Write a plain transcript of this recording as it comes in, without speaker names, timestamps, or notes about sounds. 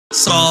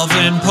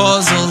Solving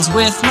puzzles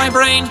with my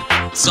brain.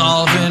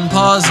 Solving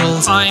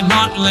puzzles, I'm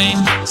not lame.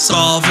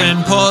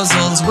 Solving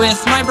puzzles with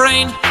my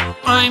brain.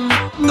 I'm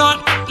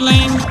not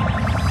lame.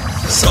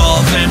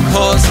 Solving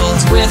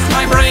puzzles with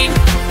my brain.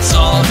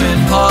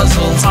 Solving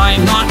puzzles,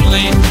 I'm not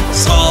lame.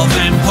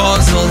 Solving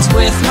puzzles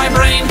with my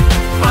brain.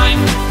 I'm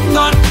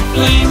not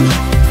lame.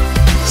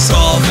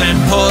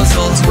 Solving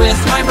puzzles with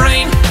my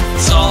brain.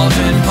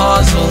 Solving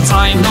puzzles,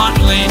 I'm not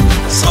lame.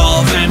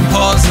 Solving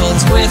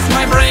puzzles with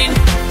my brain.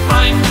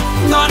 I'm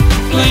not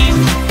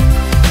lame.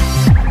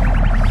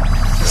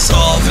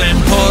 Solving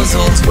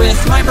puzzles with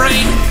my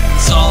brain.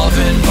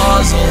 Solving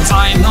puzzles,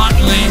 I'm not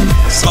lame.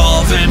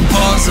 Solving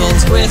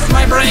puzzles with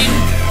my brain.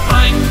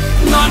 I'm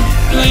not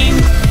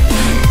lame.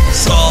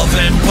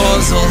 Solving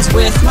puzzles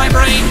with my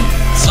brain.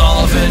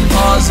 Solving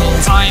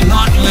puzzles, I'm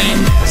not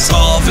lame.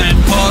 Solving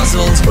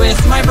puzzles with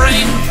my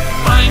brain.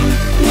 I'm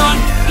not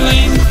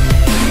lame.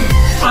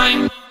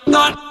 I'm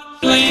not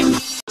lame.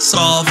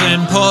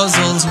 Solving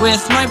puzzles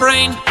with my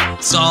brain.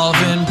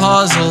 Solving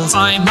puzzles,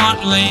 I'm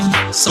not lame.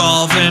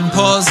 Solving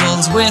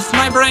puzzles with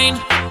my brain.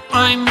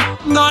 I'm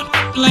not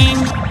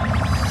lame.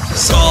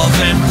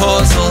 Solving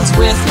puzzles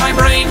with my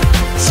brain.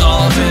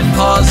 Solving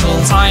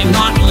puzzles, I'm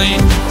not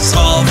lame.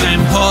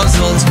 Solving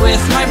puzzles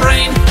with my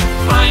brain.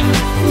 I'm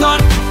not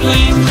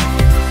lame.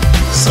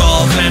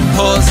 Solving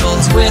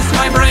puzzles with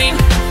my brain.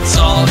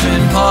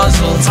 Solving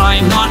puzzles,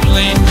 I'm not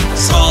lame.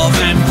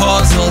 Solving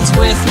puzzles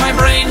with my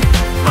brain.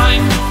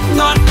 I'm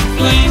not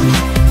lame.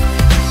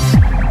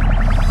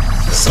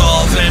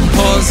 Solving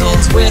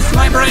puzzles with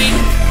my brain.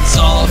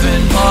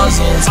 Solving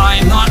puzzles,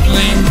 I'm not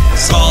lame.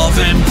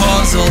 Solving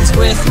puzzles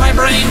with my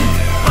brain.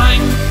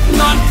 I'm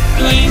not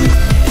lame.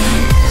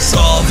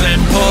 Solving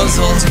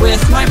puzzles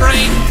with my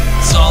brain.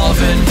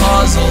 Solving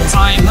puzzles,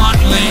 I'm not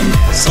lame.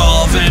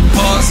 Solving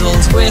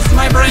puzzles with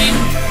my brain.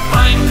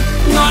 I'm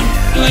not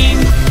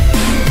lame.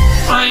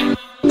 I'm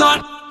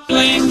not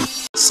lame.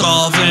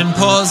 Solving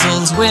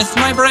puzzles with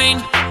my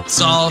brain.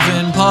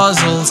 Solving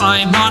puzzles,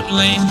 I'm not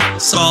lame.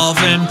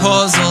 Solving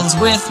puzzles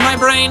with my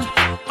brain.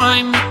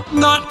 I'm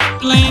not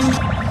lame.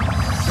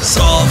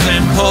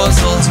 Solving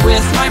puzzles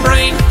with my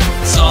brain.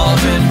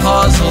 Solving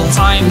puzzles,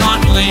 I'm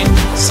not lame.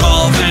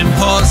 Solving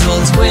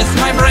puzzles with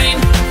my brain.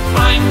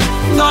 I'm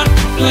not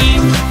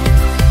lame.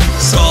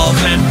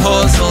 Solving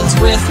puzzles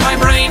with my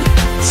brain.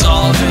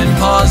 Solving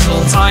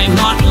puzzles, I'm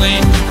not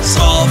lame.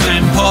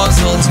 Solving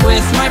puzzles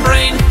with my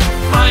brain.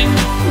 I'm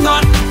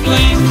not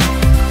lame.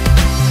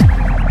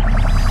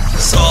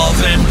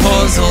 Solving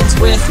puzzles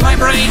with my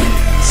brain.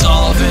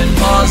 Solving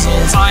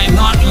puzzles, I'm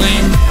not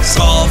lame.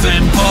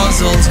 Solving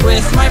puzzles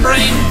with my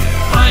brain.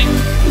 I'm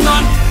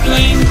not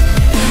lame.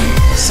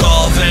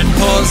 Solving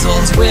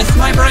puzzles with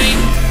my brain.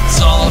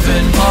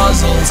 Solving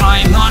puzzles,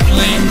 I'm not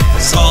lame.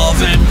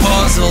 Solving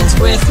puzzles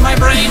with my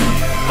brain.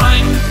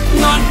 I'm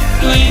not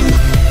lame.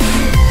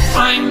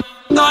 I'm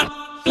not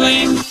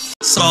lame.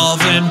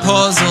 Solving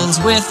puzzles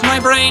with my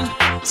brain.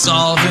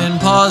 Solving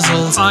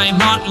puzzles, I'm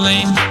not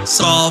lame.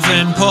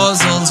 Solving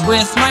puzzles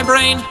with my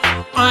brain.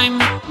 I'm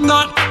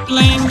not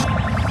lame.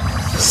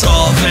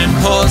 Solving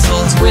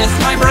puzzles with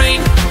my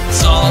brain.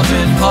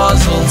 Solving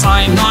puzzles,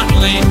 I'm not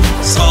lame.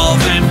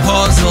 Solving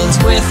puzzles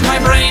with my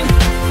brain.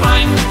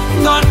 I'm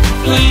not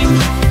lame.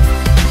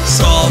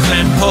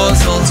 Solving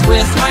puzzles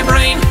with my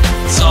brain.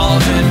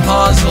 Solving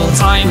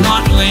puzzles, I'm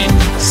not lame.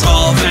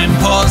 Solving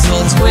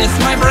puzzles with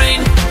my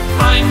brain.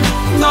 I'm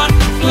not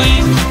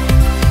lame.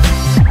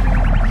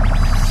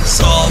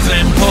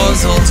 Solving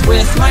puzzles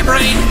with my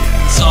brain.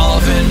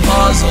 Solving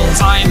puzzles,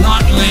 I'm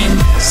not lame.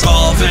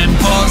 Solving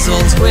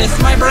puzzles with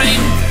my brain.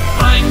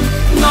 I'm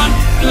not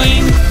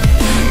lame.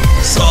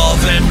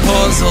 Solving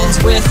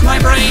puzzles with my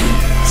brain.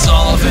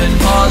 Solving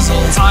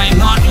puzzles, I'm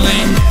not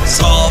lame.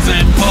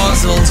 Solving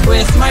puzzles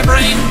with my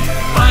brain.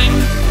 I'm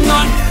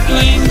not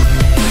lame.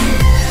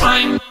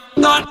 I'm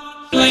not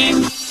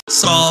lame.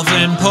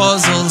 Solving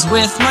puzzles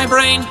with my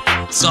brain.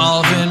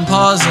 Solving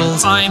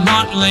puzzles, I'm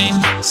not lame.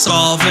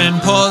 Solving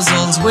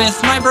puzzles with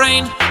my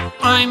brain.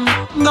 I'm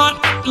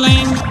not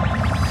lame.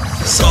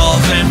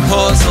 Solving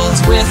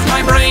puzzles with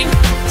my brain.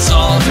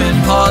 Solving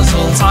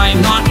puzzles,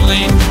 I'm not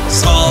lame.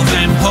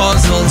 Solving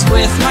puzzles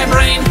with my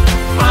brain.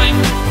 I'm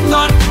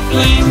not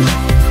lame.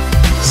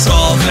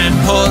 Solving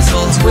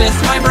puzzles with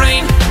my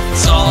brain.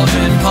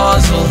 Solving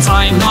puzzles,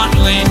 I'm not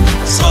lame.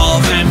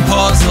 Solving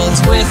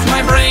puzzles with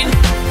my brain.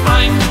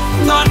 I'm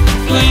not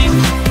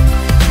lame.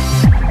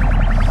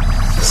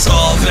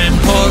 Solving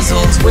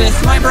puzzles with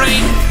my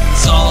brain.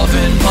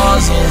 Solving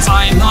puzzles,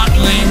 I'm not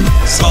lame.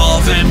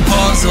 Solving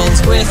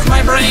puzzles with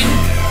my brain.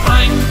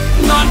 I'm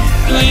not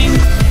lame.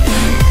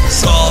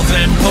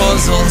 Solving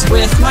puzzles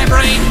with my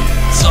brain.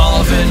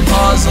 Solving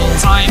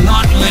puzzles, I'm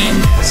not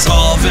lame.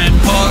 Solving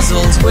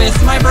puzzles with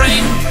my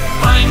brain.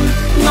 I'm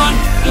not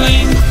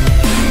lame.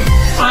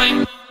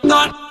 I'm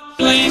not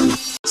lame.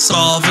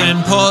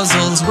 Solving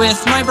puzzles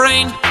with my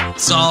brain.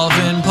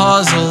 Solving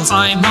puzzles,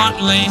 I'm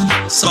not lame.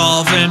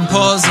 Solving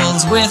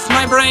puzzles with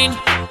my brain.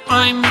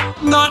 I'm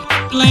not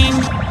lame.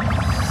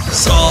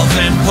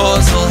 Solving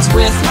puzzles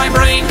with my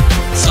brain.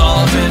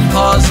 Solving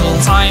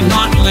puzzles, I'm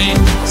not lame.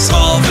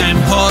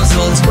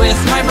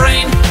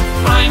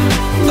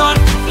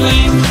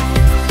 lame.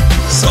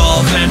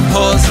 Solving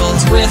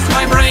puzzles with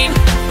my brain.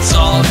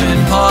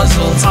 Solving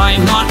puzzles,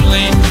 I'm not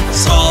lame.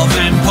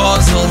 Solving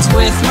puzzles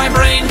with my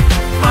brain.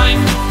 I'm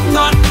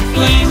not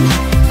lame.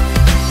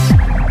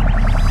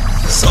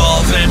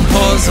 Solving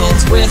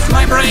puzzles with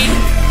my brain.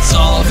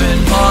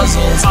 Solving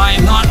puzzles,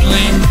 I'm not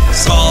lame.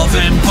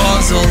 Solving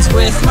puzzles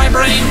with my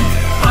brain.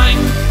 I'm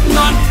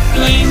not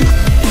lame.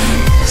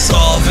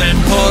 Solving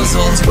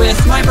puzzles with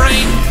my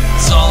brain.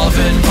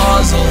 Solving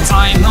puzzles,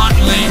 I'm not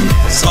lame.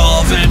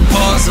 Solving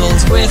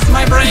puzzles with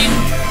my brain.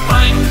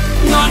 I'm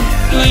not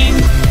lame.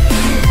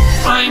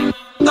 I'm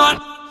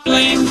not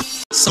lame.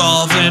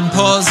 Solving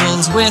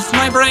puzzles with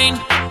my brain.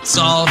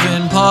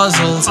 Solving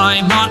puzzles,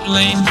 I'm not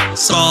lame.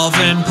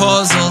 Solving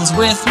puzzles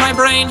with my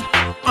brain.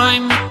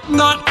 I'm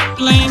not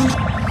lame.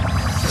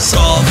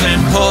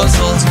 Solving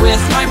puzzles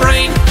with my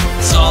brain.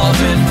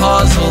 Solving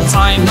puzzles,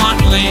 I'm not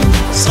lame.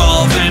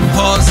 Solving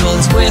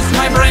puzzles with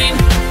my brain.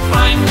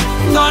 I'm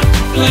not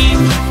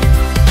lame.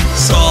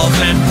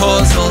 Solving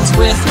puzzles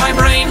with my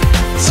brain.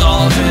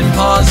 Solving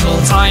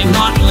puzzles, I'm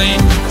not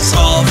lame.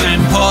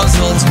 Solving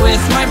puzzles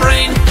with my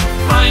brain.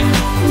 I'm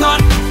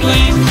not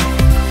lame.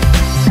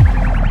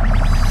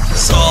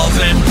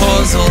 Solving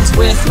puzzles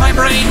with my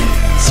brain.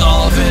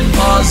 Solving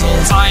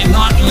puzzles, I'm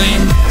not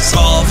lame.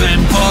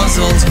 Solving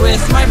puzzles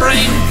with my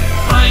brain.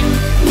 I'm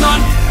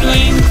not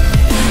lame.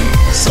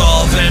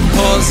 Solving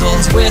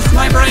puzzles with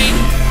my brain.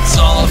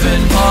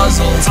 Solving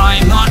puzzles,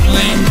 I'm not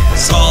lame.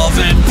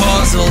 Solving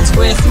puzzles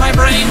with my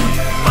brain.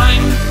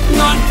 I'm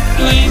not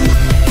lame.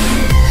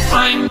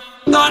 I'm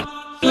not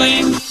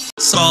lame.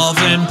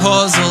 Solving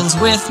puzzles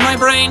with my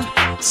brain.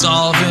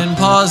 Solving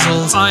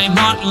puzzles, I'm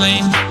not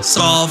lame.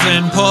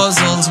 Solving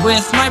puzzles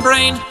with my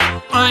brain.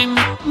 I'm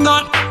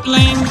not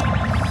lame.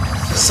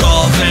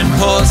 Solving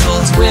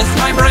puzzles with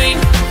my brain.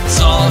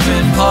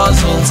 Solving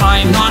puzzles,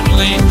 I'm not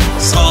lame.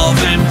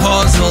 Solving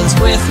puzzles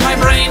with my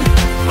brain.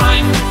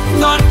 I'm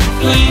not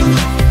lame.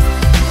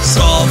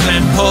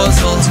 Solving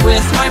puzzles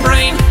with my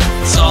brain.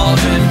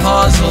 Solving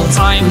puzzles,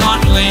 I'm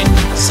not lame.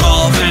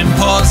 Solving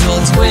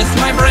puzzles with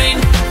my brain.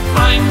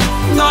 I'm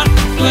not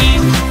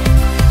lame.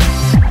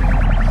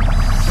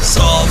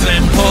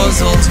 Solving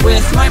puzzles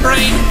with my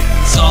brain.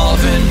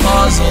 Solving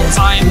puzzles,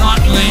 I'm not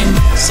lame.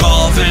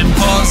 Solving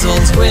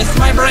puzzles with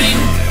my brain.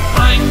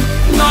 I'm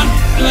not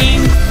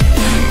lame.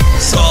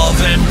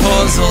 Solving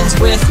puzzles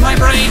with my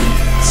brain.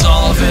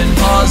 Solving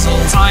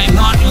puzzles, I'm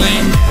not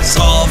lame.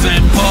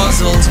 Solving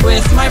puzzles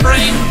with my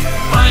brain.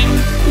 I'm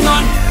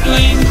not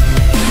lame.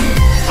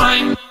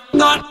 I'm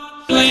not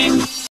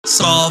lame.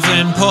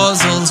 Solving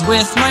puzzles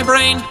with my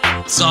brain.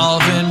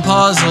 Solving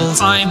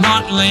puzzles, I'm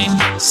not lame.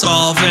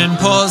 Solving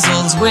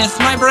puzzles with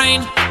my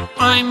brain.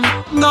 I'm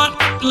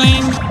not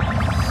lame.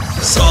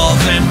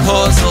 Solving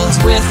puzzles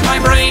with my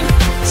brain.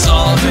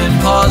 Solving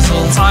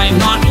puzzles, I'm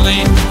not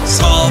lame.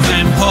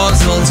 Solving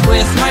puzzles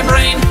with my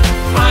brain.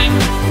 I'm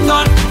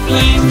not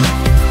lame.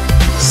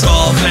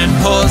 Solving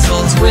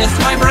puzzles with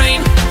my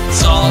brain.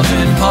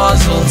 Solving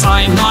puzzles,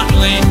 I'm not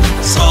lame.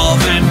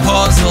 Solving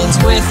puzzles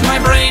with my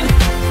brain.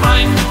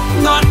 I'm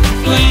not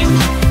lame.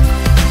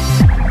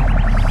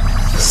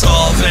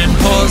 Solving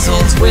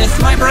puzzles with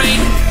my brain.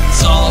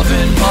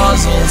 Solving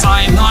puzzles,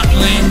 I'm not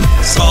lame.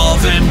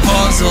 Solving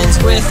puzzles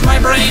with my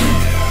brain.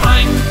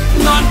 I'm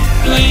not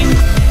lame.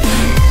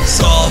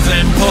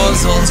 Solving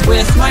puzzles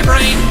with my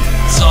brain.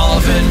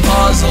 Solving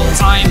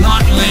puzzles, I'm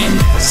not lame.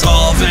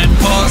 Solving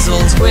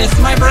puzzles with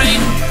my brain.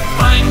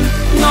 I'm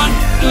not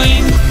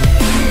lame.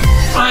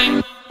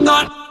 I'm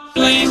not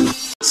lame.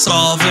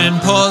 Solving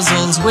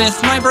puzzles with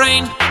my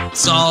brain.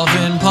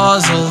 Solving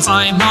puzzles,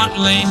 I'm not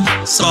lame.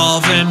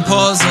 Solving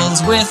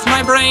puzzles with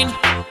my brain.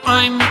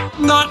 I'm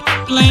not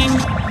lame.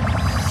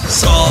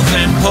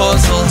 Solving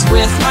puzzles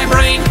with my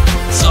brain.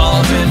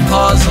 Solving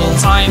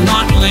puzzles, I'm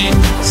not lame.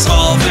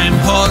 Solving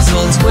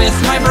puzzles with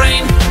my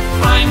brain.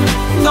 I'm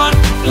not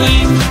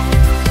lame.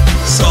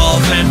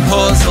 Solving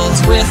puzzles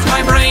with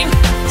my brain.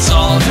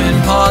 Solving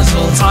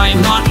puzzles,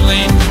 I'm not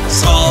lame.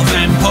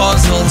 Solving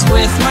puzzles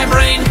with my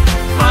brain.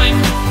 I'm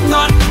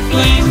not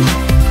lame.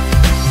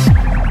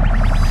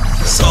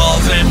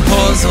 Solving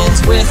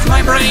puzzles with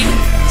my brain.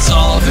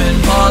 Solving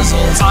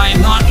puzzles,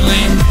 I'm not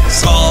lame.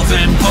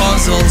 Solving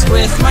puzzles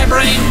with my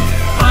brain.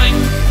 I'm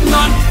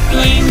not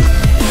lame.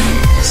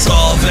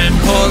 Solving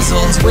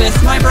puzzles with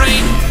my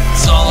brain.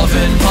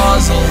 Solving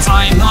puzzles,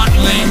 I'm not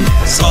lame.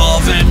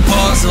 Solving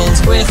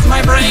puzzles with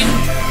my brain.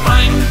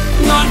 I'm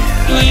not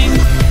lame.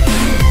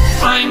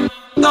 I'm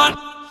not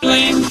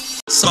lame.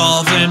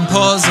 Solving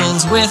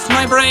puzzles with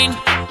my brain.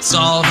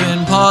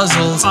 Solving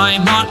puzzles,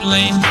 I'm not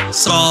lame.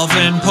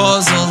 Solving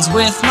puzzles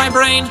with my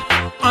brain.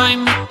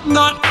 I'm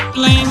not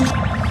lame.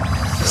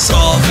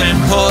 Solving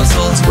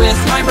puzzles with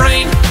my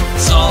brain.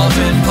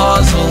 Solving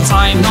puzzles,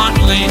 I'm not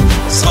lame.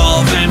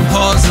 Solving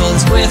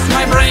puzzles with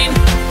my brain.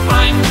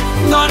 I'm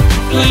not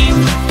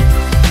lame.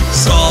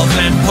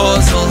 Solving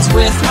puzzles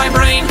with my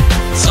brain.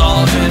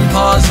 Solving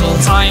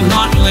puzzles, I'm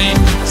not lame.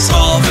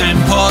 Solving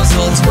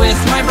puzzles with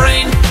my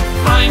brain.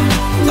 I'm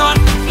not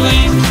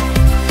lame.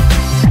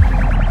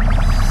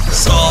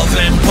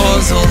 Solving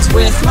puzzles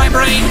with my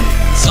brain.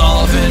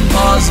 Solving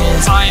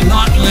puzzles, I'm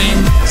not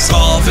lame.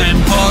 Solving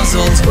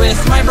puzzles with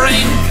my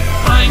brain.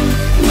 I'm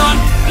not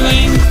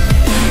lame.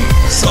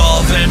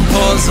 Solving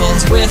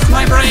puzzles with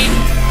my brain.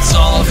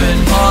 Solving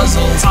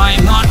puzzles,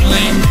 I'm not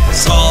lame.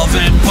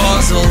 Solving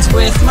puzzles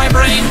with my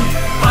brain.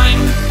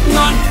 I'm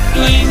not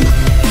lame.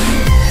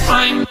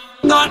 I'm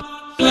not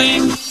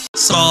lame.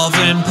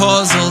 Solving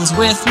puzzles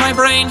with my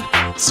brain.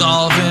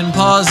 Solving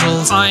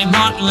puzzles, I'm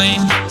not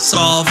lame.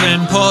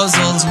 Solving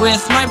puzzles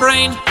with my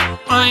brain.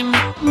 I'm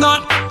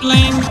not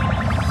lame.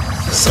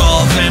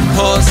 Solving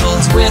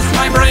puzzles with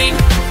my brain.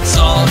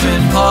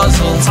 Solving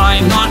puzzles,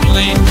 I'm not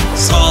lame.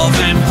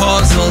 Solving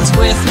puzzles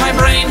with my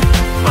brain.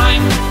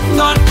 I'm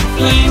not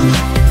lame.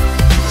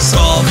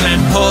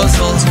 Solving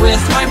puzzles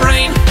with my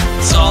brain.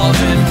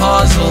 Solving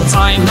puzzles,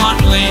 I'm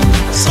not lame.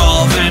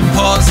 Solving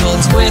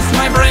puzzles with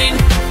my brain.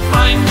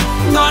 I'm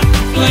not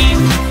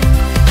lame.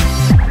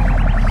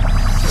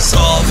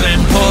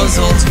 Solving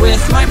puzzles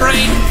with my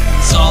brain.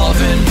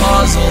 Solving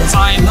puzzles,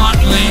 I'm not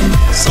lame.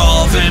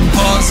 Solving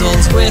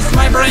puzzles with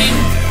my brain.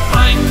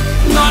 I'm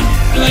not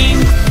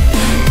lame.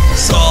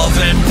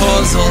 Solving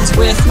puzzles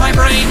with my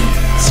brain.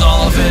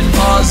 Solving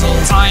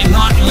puzzles, I'm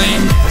not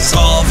lame.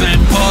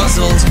 Solving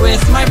puzzles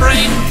with my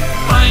brain.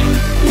 I'm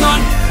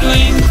not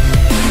lame.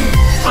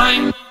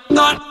 I'm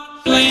not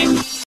lame.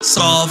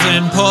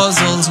 Solving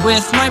puzzles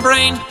with my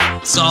brain.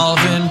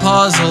 Solving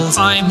puzzles,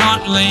 I'm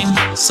not lame.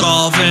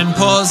 Solving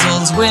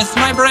puzzles with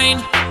my brain.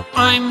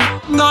 I'm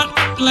not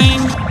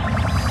lame.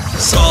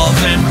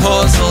 Solving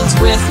puzzles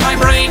with my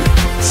brain.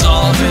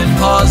 Solving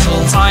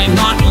puzzles, I'm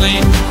not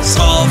lame.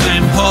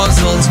 Solving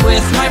puzzles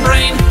with my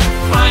brain.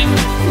 I'm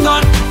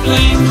not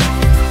lame.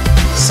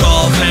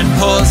 Solving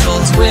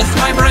puzzles with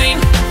my brain.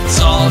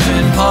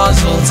 Solving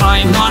puzzles,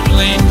 I'm not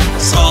lame.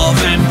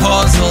 Solving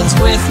puzzles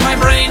with my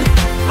brain.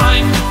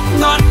 I'm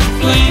not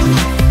lame.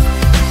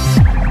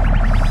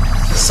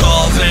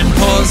 Solving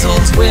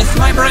puzzles with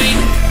my brain.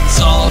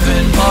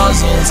 Solving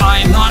puzzles,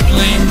 I'm not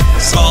lame.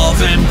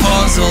 Solving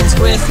puzzles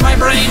with my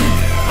brain.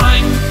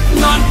 I'm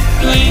not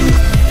lame.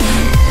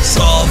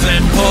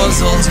 Solving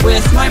puzzles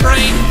with my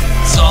brain.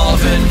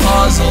 Solving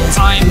puzzles,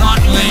 I'm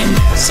not lame.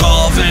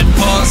 Solving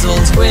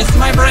puzzles with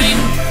my brain.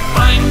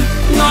 I'm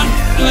not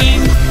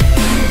lame.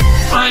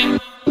 I'm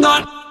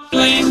not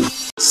lame.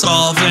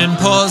 Solving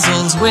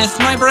puzzles with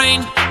my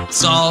brain.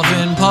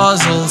 Solving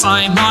puzzles,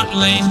 I'm not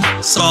lame.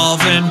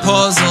 Solving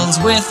puzzles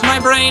with my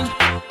brain.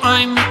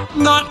 I'm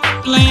not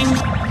lame.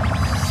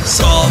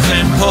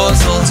 Solving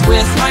puzzles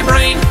with my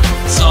brain.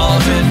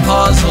 Solving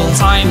puzzles,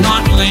 I'm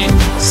not lame.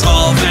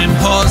 Solving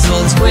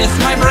puzzles with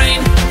my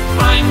brain.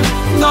 I'm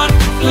not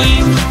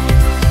lame.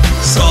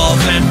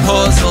 Solving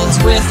puzzles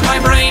with my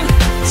brain.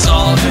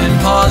 Solving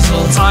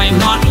puzzles, I'm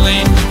not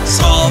lame.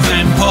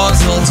 Solving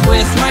puzzles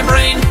with my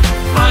brain.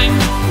 I'm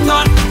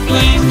not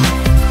lame.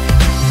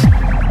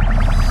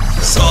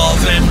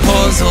 Solving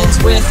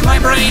puzzles with my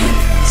brain.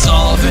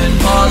 Solving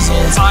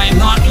puzzles, I'm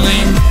not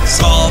lame.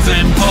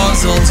 Solving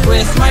puzzles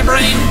with my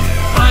brain.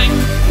 I'm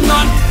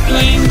not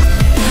lame.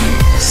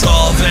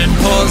 Solving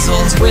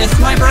puzzles with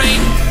my brain.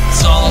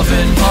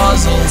 Solving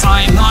puzzles,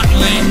 I'm not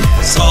lame.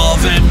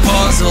 Solving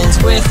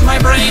puzzles with my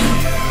brain.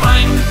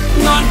 I'm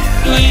not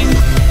lame.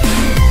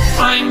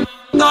 I'm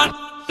not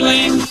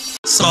lame.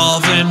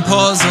 Solving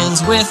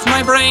puzzles with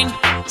my brain.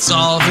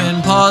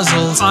 Solving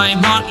puzzles, I'm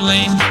not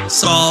lame.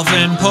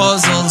 Solving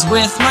puzzles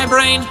with my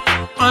brain.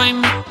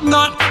 I'm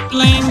not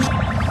lame.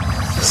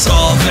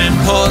 Solving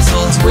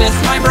puzzles with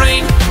my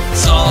brain.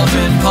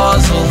 Solving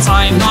puzzles,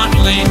 I'm not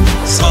lame.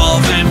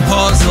 Solving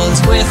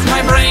puzzles with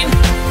my brain.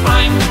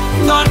 I'm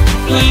not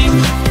lame.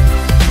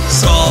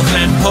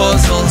 Solving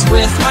puzzles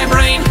with my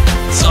brain.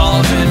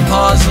 Solving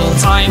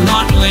puzzles, I'm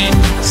not lame.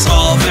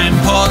 Solving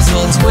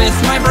puzzles with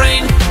my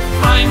brain.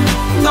 I'm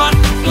not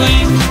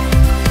lame.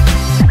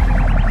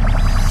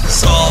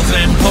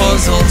 Solving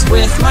puzzles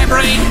with my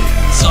brain.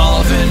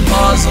 Solving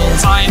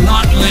puzzles, I'm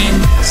not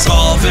lame.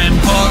 Solving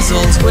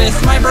puzzles with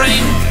my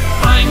brain.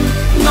 I'm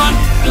not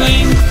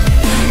lame.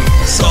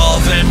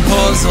 Solving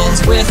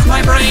puzzles with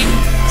my brain.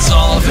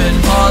 Solving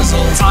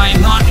puzzles,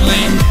 I'm not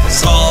lame.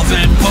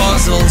 Solving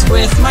puzzles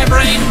with my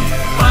brain.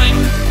 I'm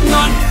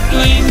not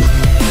lame.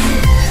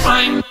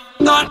 I'm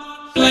not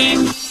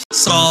lame.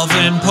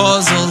 Solving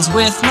puzzles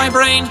with my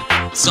brain.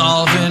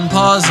 Solving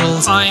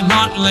puzzles, I'm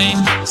not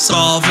lame.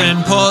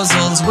 Solving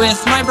puzzles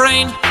with my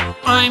brain.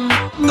 I'm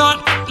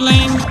not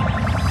lame.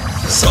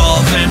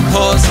 Solving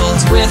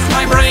puzzles with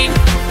my brain.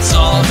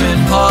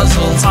 Solving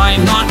puzzles,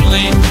 I'm not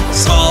lame.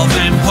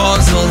 Solving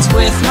puzzles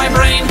with my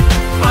brain.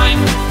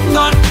 I'm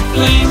not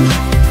lame.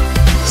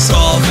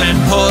 Solving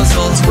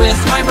puzzles with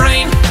my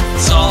brain.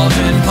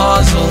 Solving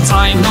puzzles,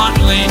 I'm not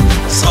lame.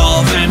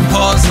 Solving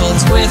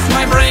puzzles with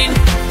my brain.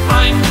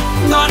 I'm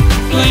not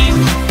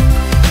lame.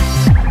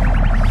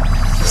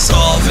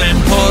 Solving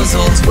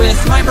puzzles with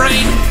my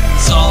brain.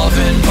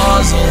 Solving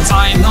puzzles,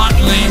 I'm not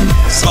lame.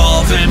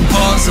 Solving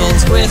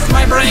puzzles with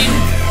my brain.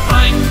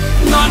 I'm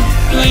not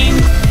lame.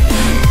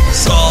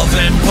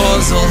 Solving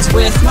puzzles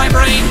with my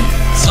brain.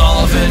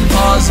 Solving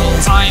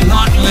puzzles, I'm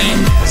not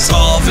lame.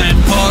 Solving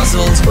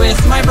puzzles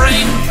with my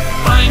brain.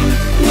 I'm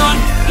not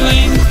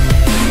playing.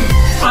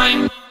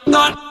 I'm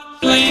not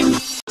playing.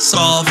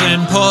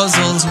 Solving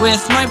puzzles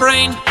with my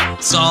brain.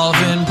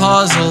 Solving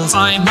puzzles,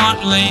 I'm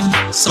not lame.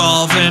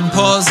 Solving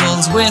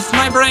puzzles with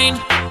my brain.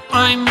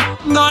 I'm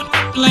not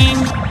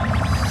playing.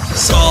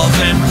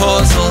 Solving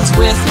puzzles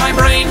with my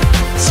brain.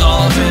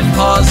 Solving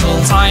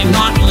puzzles, I'm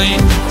not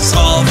lame.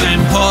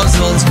 Solving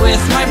puzzles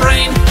with my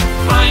brain.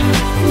 I'm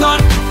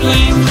not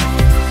playing.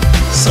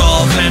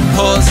 Solving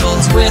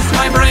puzzles with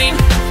my brain.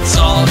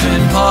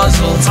 Solving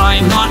puzzles,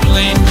 I'm not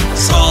lame.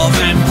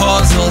 Solving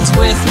puzzles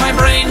with my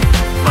brain.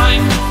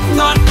 I'm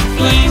not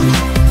playing.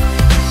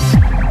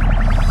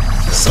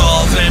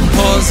 Solving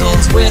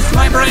puzzles with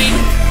my brain.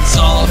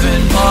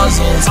 Solving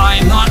puzzles,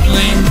 I'm not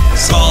lame.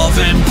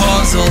 Solving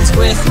puzzles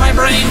with my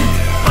brain.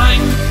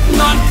 I'm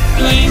not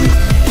playing.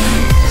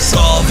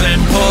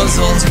 Solving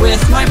puzzles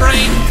with my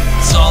brain.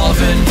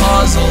 Solving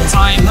puzzles,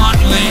 I'm not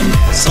lame.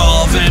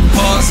 Solving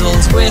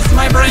puzzles with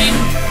my brain.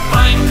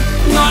 I'm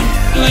not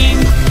playing.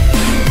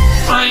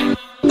 I'm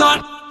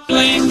not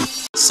playing.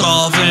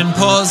 Solving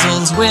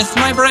puzzles with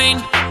my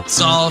brain.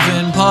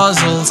 Solving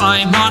puzzles,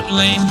 I'm not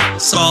lame.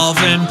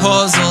 Solving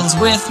puzzles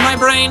with my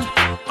brain.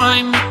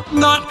 I'm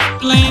not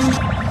playing.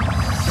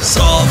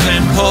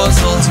 Solving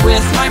puzzles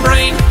with my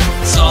brain.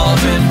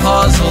 Solving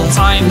puzzles,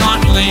 I'm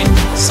not lame.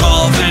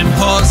 Solving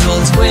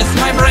puzzles with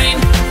my brain.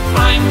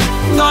 I'm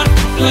not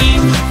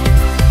playing.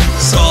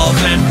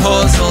 Solving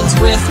puzzles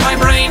with my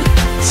brain.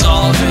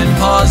 Solving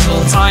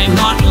puzzles, I'm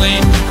not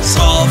lame.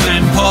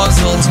 Solving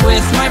puzzles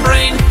with my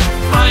brain.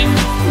 I'm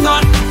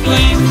not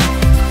playing.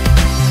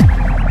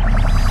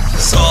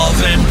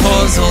 Solving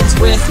puzzles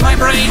with my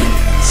brain.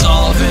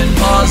 Solving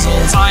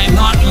puzzles, I'm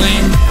not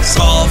lame.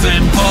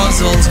 Solving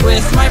puzzles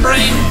with my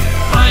brain.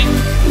 I'm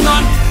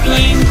not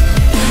playing.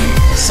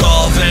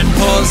 Solving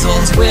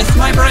puzzles with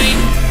my brain.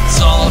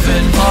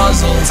 Solving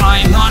puzzles,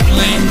 I'm not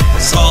lame.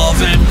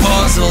 Solving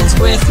puzzles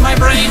with my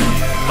brain.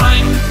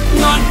 I'm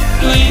not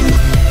playing.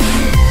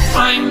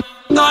 I'm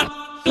not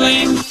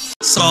playing.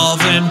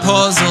 Solving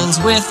puzzles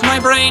with my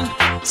brain.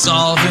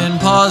 Solving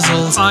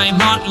puzzles, I'm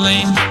not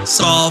lame.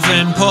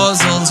 Solving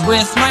puzzles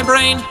with my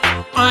brain.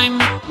 I'm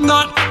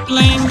not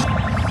playing.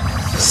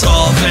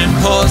 Solving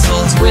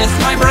puzzles with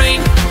my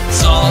brain.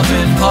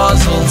 Solving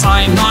puzzles,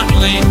 I'm not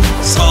lame.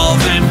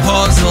 Solving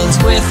puzzles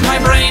with my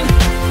brain.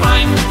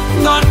 I'm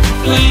not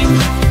playing.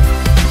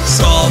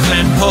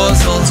 Solving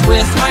puzzles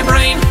with my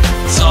brain.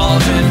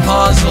 Solving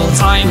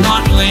puzzles, I'm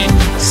not lame.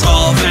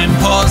 Solving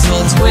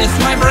puzzles with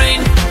my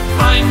brain.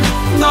 I'm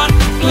not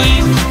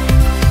playing.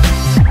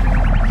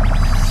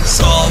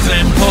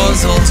 Solving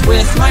puzzles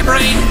with my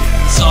brain.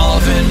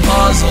 Solving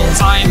puzzles,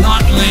 I'm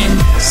not lame.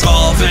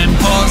 Solving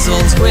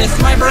puzzles with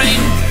my brain.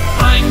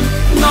 I'm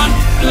not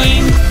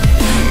playing.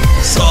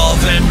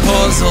 Solving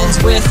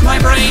puzzles with my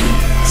brain.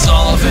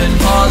 Solving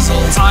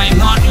puzzles, I'm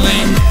not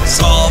lame.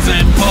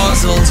 Solving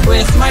puzzles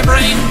with my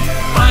brain.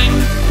 I'm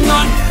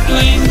not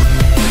playing.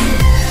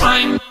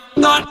 I'm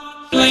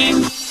not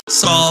playing.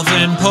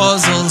 Solving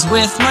puzzles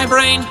with my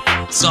brain.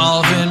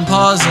 Solving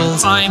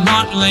puzzles, I'm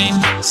not lame.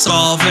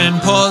 Solving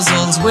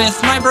puzzles with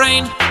my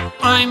brain.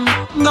 I'm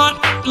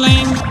not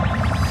playing.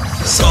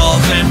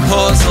 Solving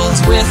puzzles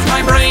with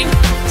my brain.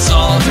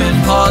 Solving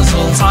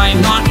puzzles,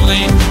 I'm not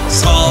lame.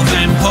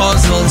 Solving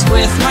puzzles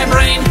with my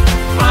brain.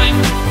 I'm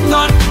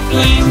not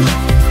playing.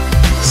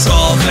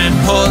 Solving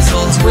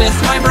puzzles with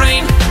my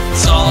brain.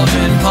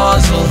 Solving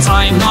puzzles,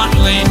 I'm not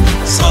lame.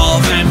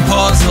 Solving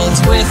puzzles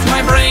with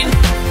my brain.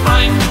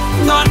 I'm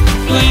not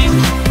playing.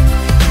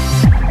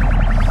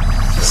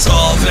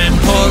 Solving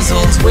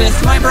puzzles with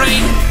my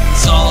brain.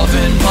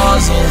 Solving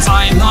puzzles,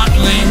 I'm not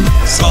lame.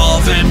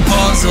 Solving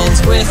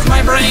puzzles with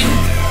my brain.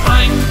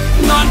 I'm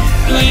not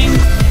playing.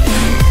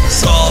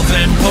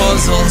 Solving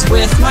puzzles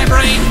with my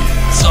brain.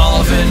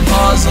 Solving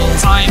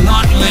puzzles, I'm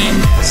not lame.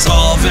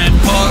 Solving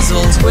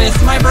puzzles with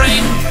my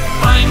brain.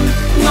 I'm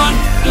not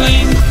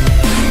playing.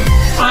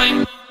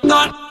 I'm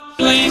not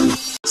playing.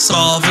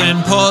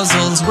 Solving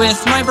puzzles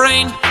with my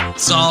brain.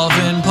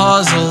 Solving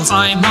puzzles,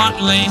 I'm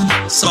not lame.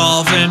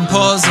 Solving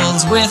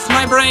puzzles with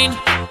my brain.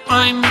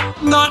 I'm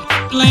not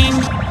playing.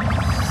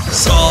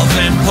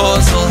 Solving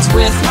puzzles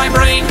with my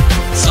brain.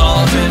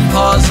 Solving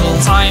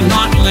puzzles, I'm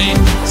not lame.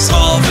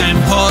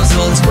 Solving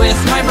puzzles with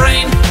my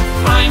brain.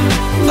 I'm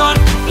not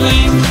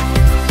playing.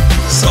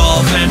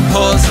 Solving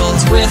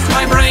puzzles with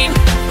my brain.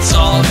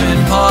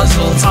 Solving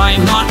puzzles,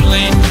 I'm not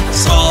lame.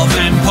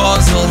 Solving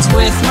puzzles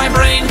with my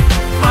brain.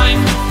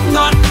 I'm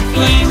not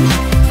playing.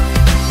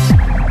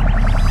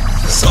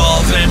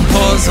 Solving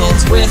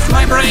puzzles with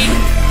my brain.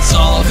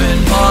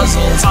 Solving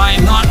puzzles,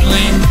 I'm not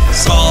lame.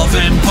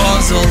 Solving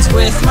puzzles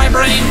with my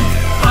brain.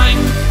 I'm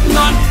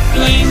not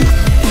playing.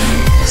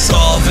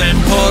 Solving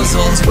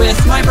puzzles with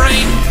my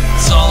brain.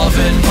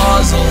 Solving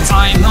puzzles,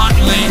 I'm not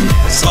lame.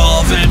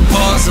 Solving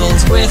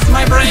puzzles with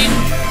my brain.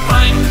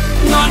 I'm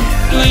not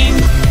playing.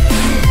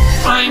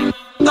 I'm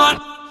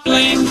not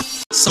playing.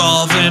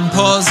 Solving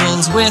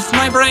puzzles with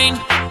my brain.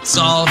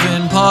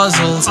 Solving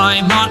puzzles,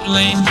 I'm not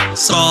lame.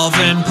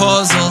 Solving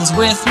puzzles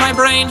with my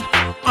brain.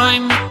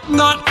 I'm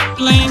not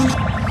lame.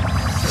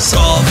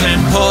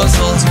 Solving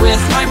puzzles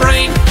with my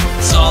brain.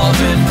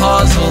 Solving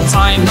puzzles,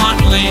 I'm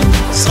not lame.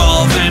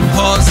 Solving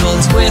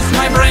puzzles with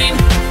my brain.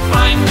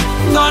 I'm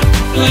not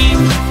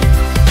lame.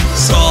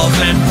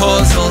 Solving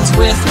puzzles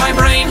with my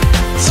brain.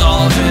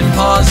 Solving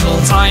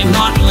puzzles, I'm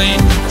not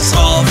lame.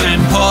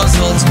 Solving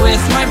puzzles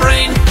with my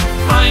brain.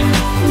 I'm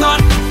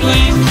not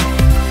lame.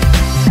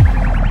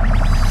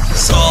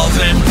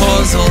 Solving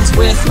puzzles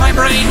with my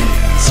brain.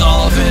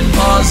 Solving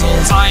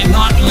puzzles, I'm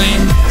not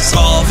lame.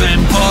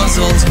 Solving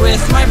puzzles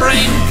with my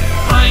brain.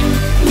 I'm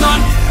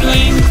not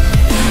lame.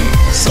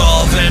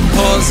 Solving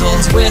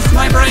puzzles with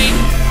my brain.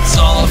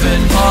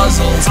 Solving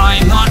puzzles,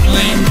 I'm not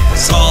lame.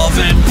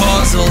 Solving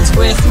puzzles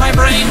with my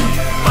brain.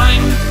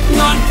 I'm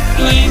not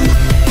lame.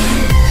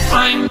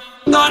 I'm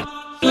not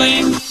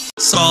lame.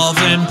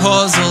 Solving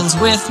puzzles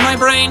with my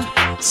brain.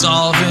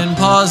 Solving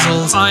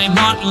puzzles, I'm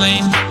not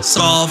lame.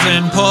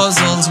 Solving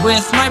puzzles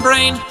with my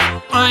brain.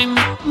 I'm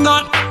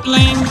not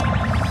lame.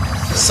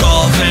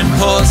 Solving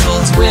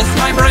puzzles with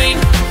my brain.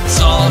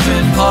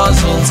 Solving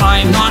puzzles,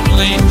 I'm not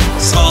lame.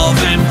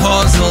 Solving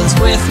puzzles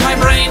with my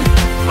brain.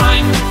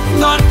 I'm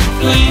not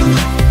lame.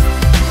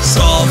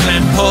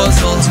 Solving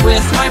puzzles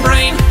with my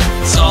brain.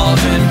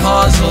 Solving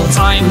puzzles,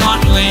 I'm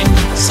not lame.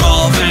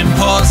 Solving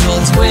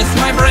puzzles with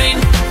my brain.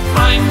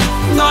 I'm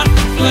not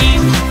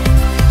lame.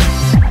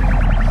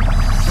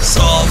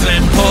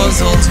 Solving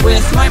puzzles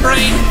with my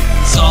brain.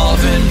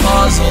 Solving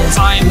puzzles,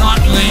 I'm not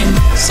lame.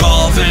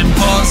 Solving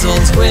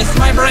puzzles with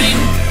my brain.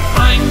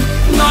 I'm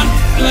not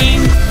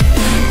lame.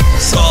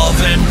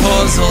 Solving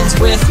puzzles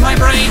with my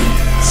brain.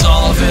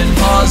 Solving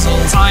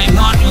puzzles, I'm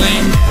not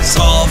lame.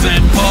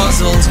 Solving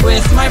puzzles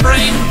with my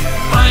brain.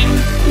 I'm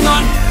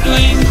not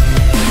lame.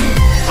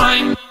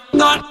 I'm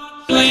not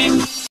lame.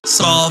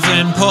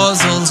 Solving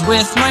puzzles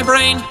with my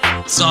brain.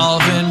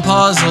 Solving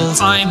puzzles,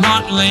 I'm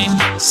not lame.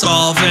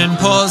 Solving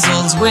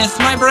puzzles with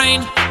my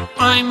brain.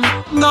 I'm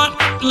not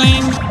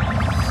lame.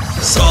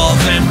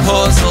 Solving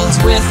puzzles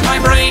with my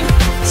brain.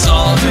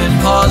 Solving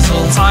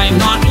puzzles, I'm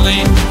not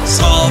lame.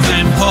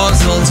 Solving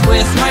puzzles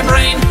with my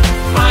brain.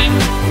 I'm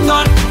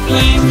not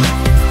lame.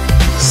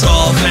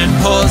 Solving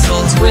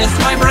puzzles with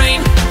my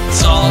brain.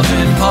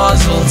 Solving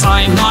puzzles,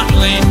 I'm not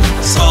lame.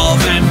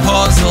 Solving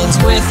puzzles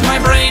with my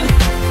brain.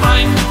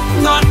 I'm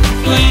not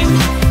lame.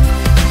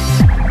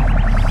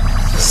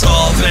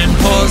 Solving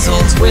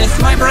puzzles with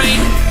my brain.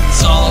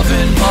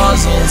 Solving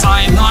puzzles,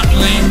 I'm not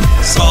lame.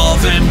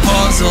 Solving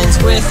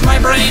puzzles with my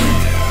brain.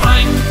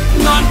 I'm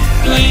not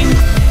lame.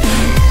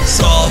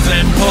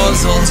 Solving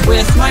puzzles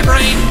with my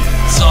brain.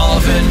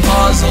 Solving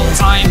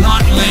puzzles, I'm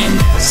not lame.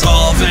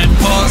 Solving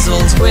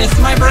puzzles with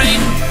my brain.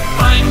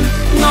 I'm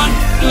not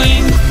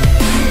lame.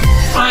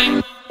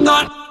 I'm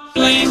not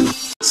lame.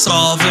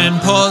 Solving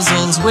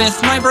puzzles with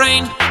my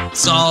brain.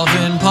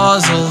 Solving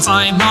puzzles,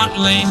 I'm not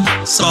lame.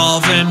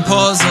 Solving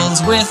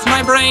puzzles with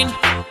my brain.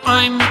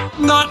 I'm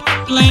not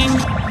lame.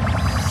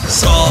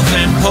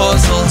 Solving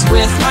puzzles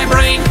with my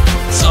brain.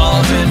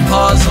 Solving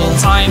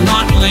puzzles, I'm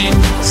not lame.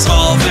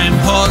 Solving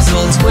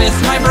puzzles with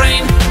my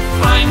brain.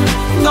 I'm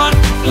not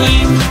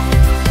lame.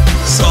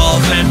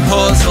 Solving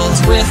puzzles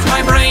with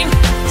my brain.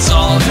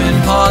 Solving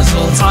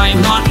puzzles,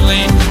 I'm not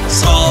lame.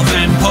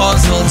 Solving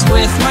puzzles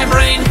with my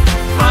brain.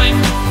 I'm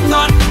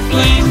not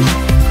lame.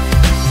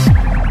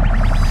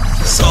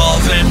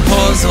 Solving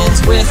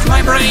puzzles with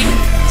my brain.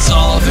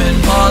 Solving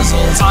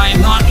puzzles,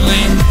 I'm not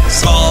lame.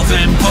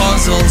 Solving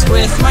puzzles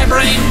with my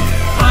brain.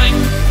 I'm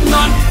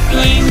not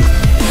lame.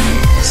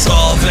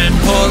 Solving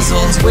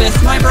puzzles with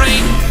my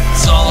brain.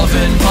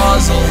 Solving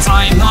puzzles,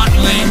 I'm not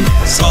lame.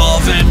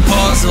 Solving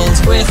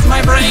puzzles with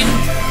my brain.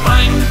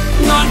 I'm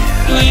not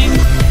lame.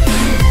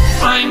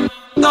 I'm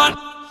not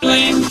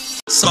lame.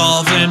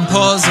 Solving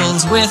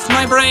puzzles with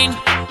my brain.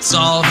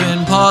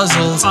 Solving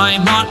puzzles,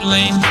 I'm not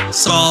lame.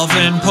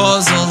 Solving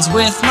puzzles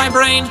with my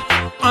brain.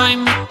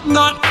 I'm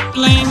not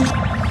lame.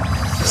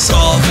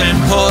 Solving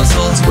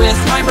puzzles with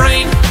my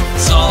brain.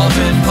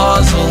 Solving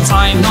puzzles,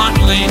 I'm not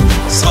lame.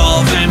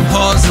 Solving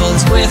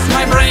puzzles with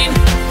my brain.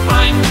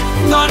 I'm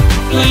not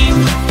lame.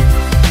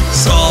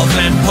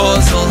 Solving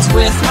puzzles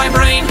with my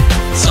brain.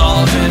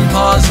 Solving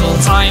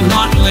puzzles, I'm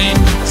not lame.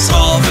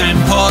 Solving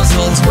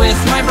puzzles with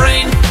my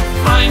brain.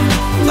 I'm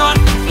not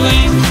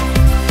lame.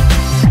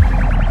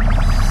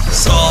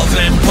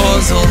 Solving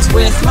puzzles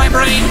with my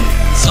brain.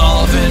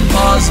 Solving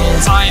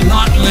puzzles, I'm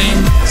not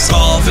lame.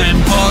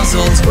 Solving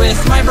puzzles with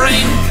my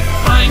brain.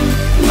 I'm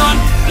not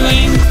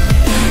lame.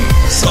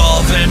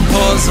 Solving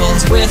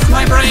puzzles with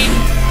my brain.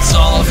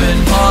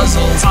 Solving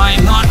puzzles,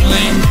 I'm not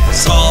lame.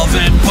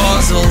 Solving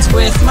puzzles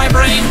with my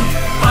brain.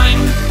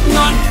 I'm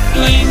not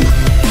lame.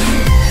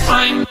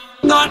 I'm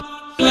not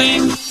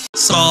lame.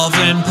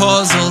 Solving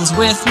puzzles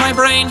with my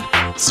brain.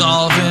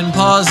 Solving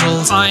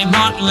puzzles, I'm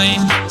not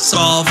lame.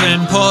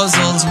 Solving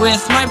puzzles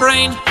with my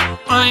brain.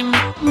 I'm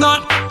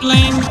not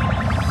lame.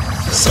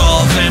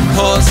 Solving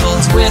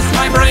puzzles with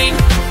my brain.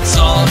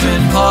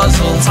 Solving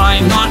puzzles,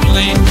 I'm not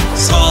lame.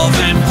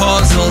 Solving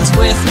puzzles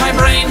with my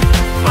brain.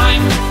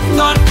 I'm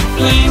not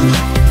lame.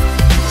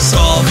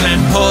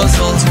 Solving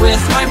puzzles puzzles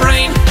with my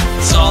brain.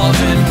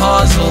 Solving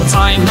puzzles,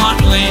 I'm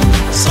not lame.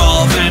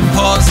 Solving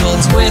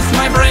puzzles with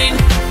my brain.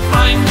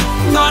 I'm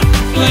not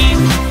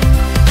lame.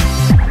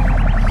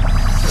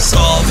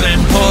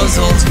 Solving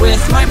puzzles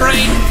with my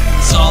brain.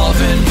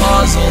 Solving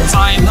puzzles,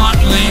 I'm not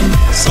lame.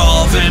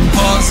 Solving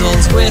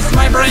puzzles with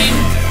my brain.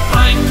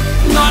 I'm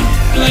not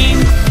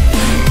lame.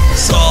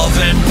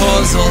 Solving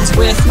puzzles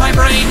with my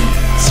brain.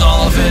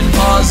 Solving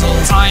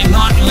puzzles, I'm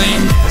not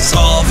lame.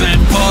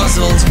 Solving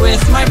puzzles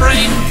with my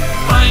brain.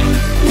 I'm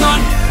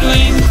not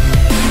lame.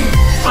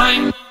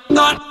 I'm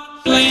not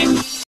lame.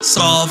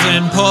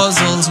 Solving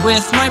puzzles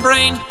with my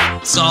brain.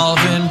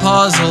 Solving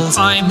puzzles,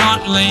 I'm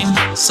not lame.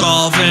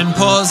 Solving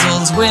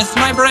puzzles with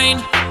my brain.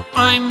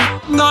 I'm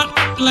not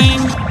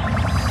lame.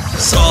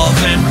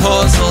 Solving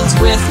puzzles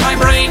with my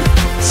brain.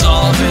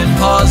 Solving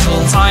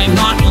puzzles, I'm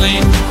not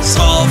lame.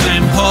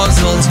 Solving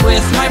puzzles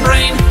with my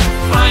brain.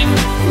 I'm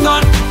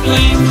not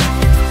lame.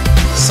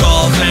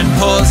 Solving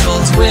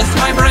puzzles with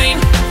my brain.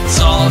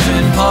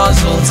 Solving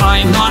puzzles,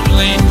 I'm not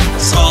lame.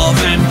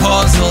 Solving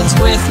puzzles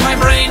with my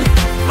brain.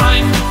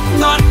 I'm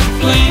not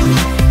lame.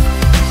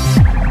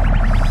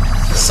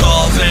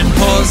 Solving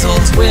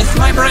puzzles with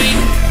my brain.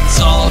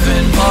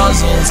 Solving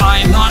puzzles,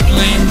 I'm not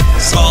lame.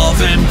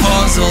 Solving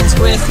puzzles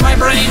with my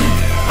brain.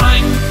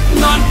 I'm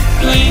not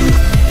lame.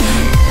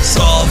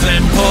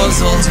 Solving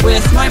puzzles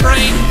with my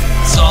brain.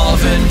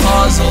 Solving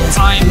puzzles,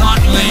 I'm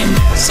not lame.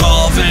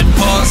 Solving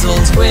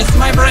puzzles with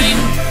my brain.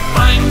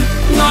 I'm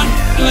not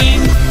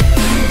lame.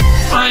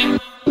 I'm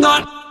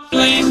not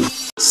lame.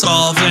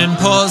 Solving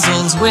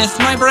puzzles with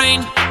my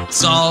brain.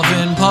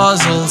 Solving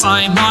puzzles,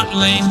 I'm not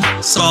lame.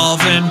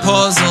 Solving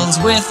puzzles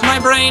with my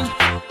brain.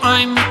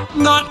 I'm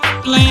not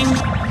lame.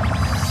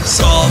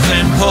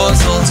 Solving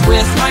puzzles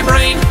with my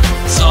brain.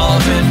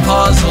 Solving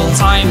puzzles,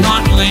 I'm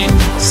not lame.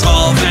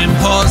 Solving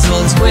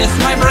puzzles with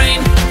my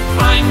brain.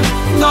 I'm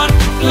not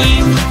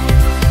lame.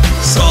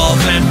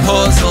 Solving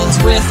puzzles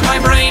with my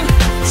brain.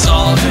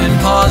 Solving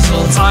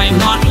puzzles, I'm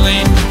not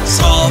lame.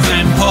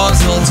 Solving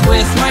puzzles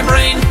with my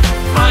brain.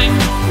 I'm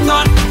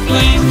not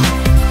lame.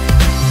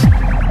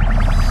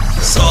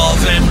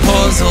 Solving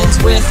puzzles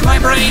with my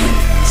brain.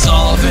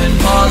 Solving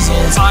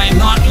puzzles, I'm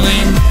not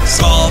lame.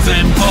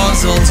 Solving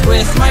puzzles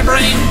with my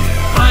brain.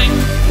 I'm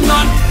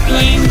not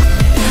lame.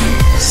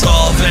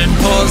 Solving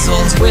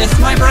puzzles with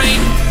my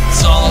brain.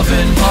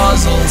 Solving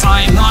puzzles,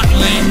 I'm not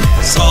lame.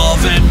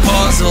 Solving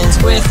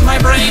puzzles with my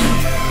brain.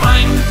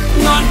 I'm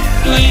not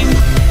lame.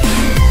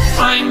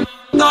 I'm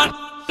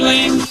not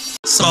lame.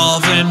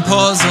 Solving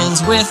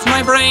puzzles with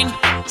my brain.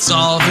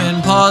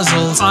 Solving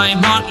puzzles, I'm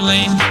not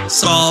lame.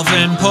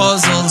 Solving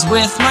puzzles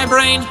with my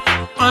brain.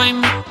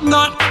 I'm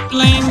not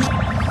lame.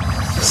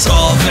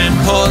 Solving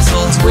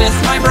puzzles with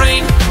my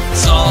brain.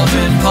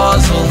 Solving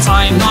puzzles,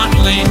 I'm not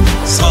lame.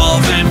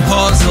 Solving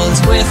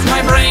puzzles with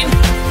my brain.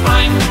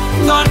 I'm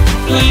not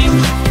lame.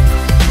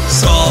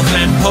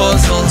 Solving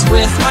puzzles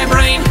with my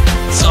brain.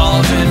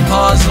 Solving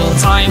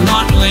puzzles, I'm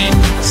not lame.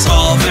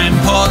 Solving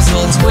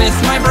puzzles with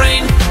my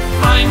brain.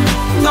 I'm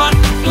not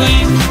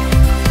lame.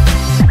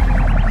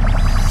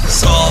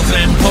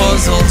 Solving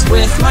puzzles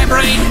with my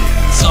brain.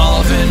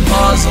 Solving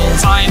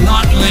puzzles, I'm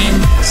not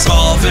lame.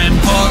 Solving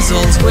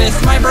puzzles with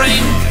my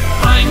brain.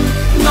 I'm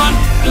not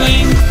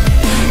lame.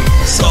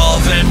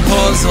 Solving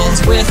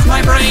puzzles with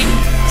my brain.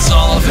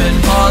 Solving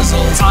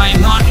puzzles,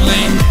 I'm not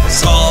lame.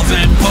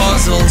 Solving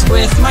puzzles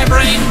with my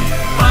brain.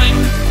 I'm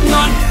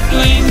not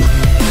lame.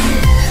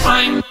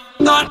 I'm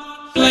not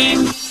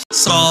lame.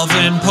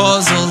 Solving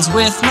puzzles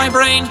with my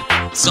brain.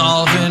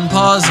 Solving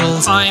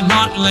puzzles, I'm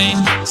not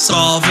lame.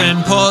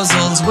 Solving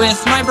puzzles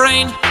with my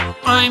brain.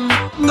 I'm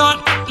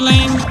not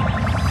lame.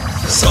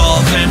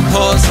 Solving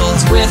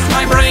puzzles with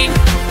my brain.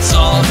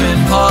 Solving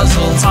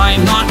puzzles,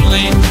 I'm not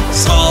lame.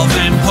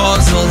 Solving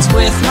puzzles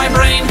with my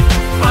brain.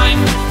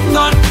 I'm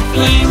not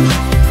lame.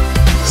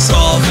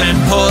 Solving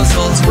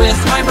puzzles with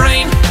my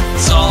brain.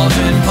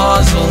 Solving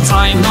puzzles,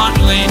 I'm not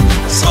lame.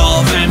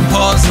 Solving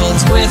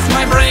puzzles with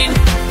my brain.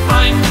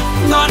 I'm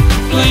not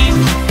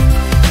lame.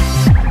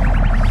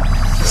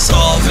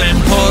 Solving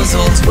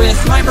puzzles with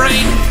my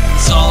brain.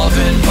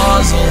 Solving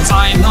puzzles,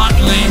 I'm not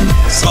lame.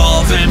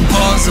 Solving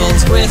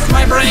puzzles with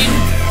my brain.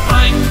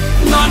 I'm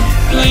not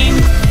lame.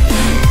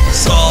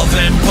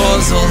 Solving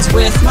puzzles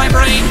with my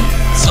brain.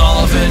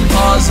 Solving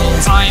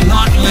puzzles, I'm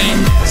not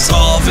lame.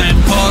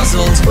 Solving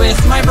puzzles with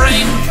my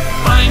brain.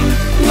 I'm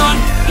not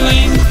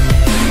lame.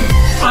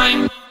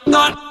 I'm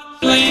not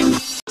lame.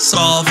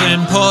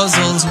 Solving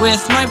puzzles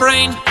with my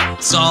brain.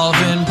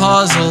 Solving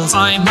puzzles,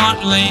 I'm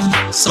not lame.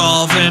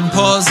 Solving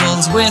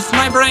puzzles with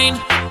my brain.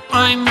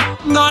 I'm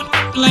not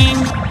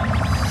lame.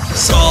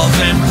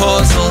 Solving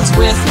puzzles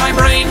with my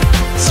brain.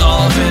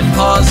 Solving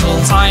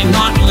puzzles, I'm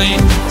not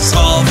lame.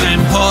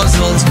 Solving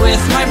puzzles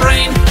with my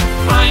brain.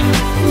 I'm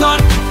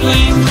not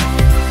lame.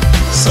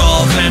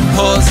 Solving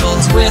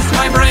puzzles with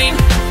my brain.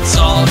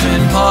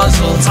 Solving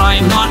puzzles,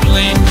 I'm not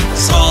lame.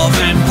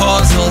 Solving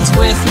puzzles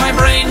with my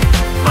brain.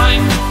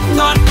 I'm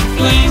not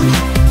lame.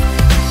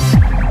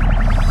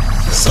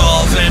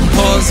 Solving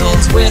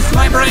puzzles with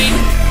my brain.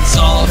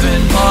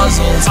 Solving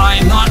puzzles,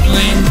 I'm not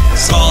lame.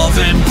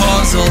 Solving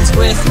puzzles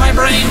with my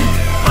brain,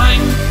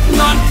 I'm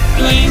not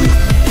lame.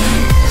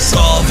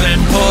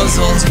 Solving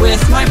puzzles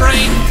with my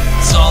brain.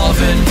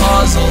 Solving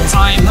puzzles,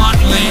 I'm not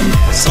lame.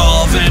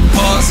 Solving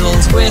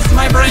puzzles with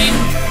my brain,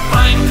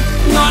 I'm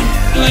not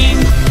lame.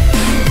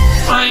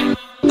 I'm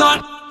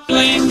not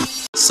lame.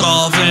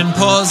 Solving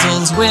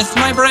puzzles with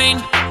my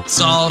brain.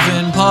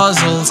 Solving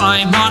puzzles,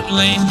 I'm not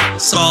lame.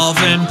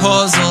 Solving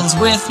puzzles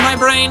with my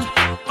brain,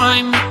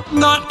 I'm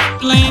not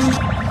lame.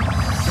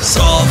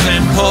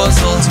 Solving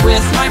puzzles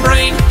with my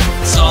brain.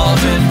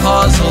 Solving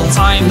puzzles,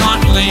 I'm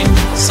not lame.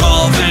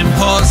 Solving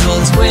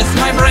puzzles with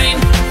my brain,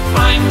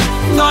 I'm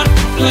not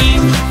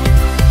lame.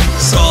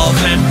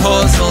 Solving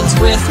puzzles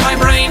with my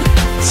brain.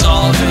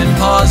 Solving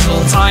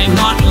puzzles, I'm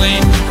not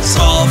lame.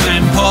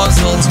 Solving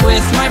puzzles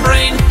with my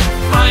brain,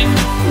 I'm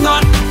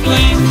not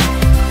lame.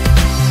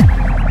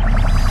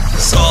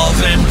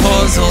 Solving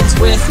puzzles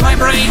with my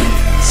brain.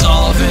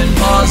 Solving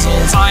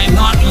puzzles, I'm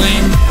not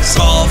lame.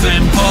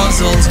 Solving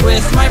puzzles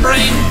with my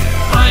brain,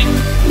 I'm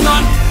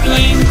not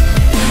lame.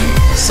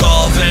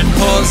 Solving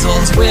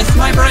puzzles with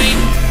my brain.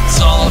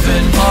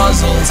 Solving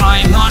puzzles,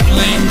 I'm not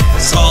lame.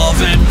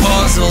 Solving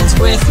puzzles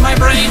with my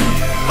brain,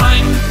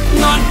 I'm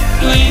not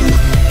lame.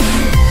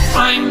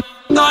 I'm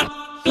not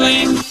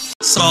lame.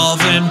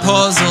 Solving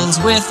puzzles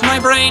with my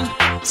brain.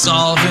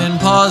 Solving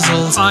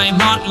puzzles, I'm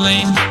not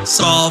lame.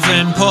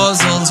 Solving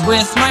puzzles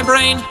with my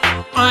brain,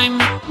 I'm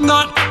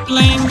not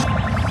lame.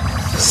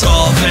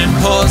 Solving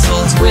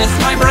puzzles with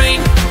my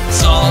brain.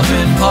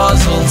 Solving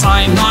puzzles,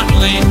 I'm not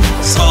lame.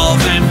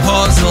 Solving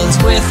puzzles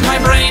with my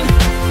brain,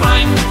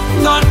 I'm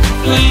not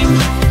lame.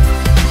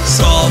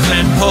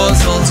 Solving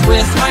puzzles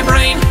with my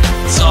brain.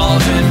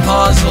 Solving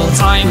puzzles,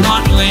 I'm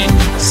not lame.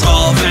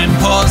 Solving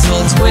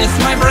puzzles with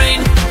my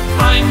brain,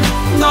 I'm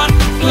not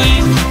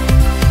lame.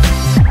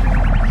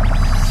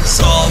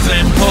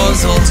 Solving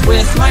puzzles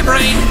with my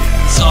brain.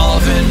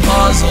 Solving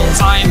puzzles,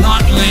 I'm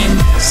not lame.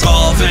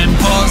 Solving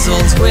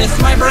puzzles with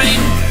my brain,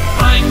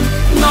 I'm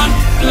not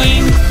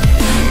lame.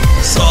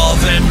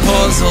 Solving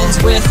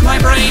puzzles with my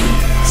brain.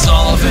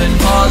 Solving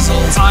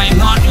puzzles, I'm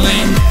not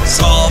lame.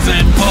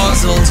 Solving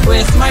puzzles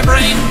with my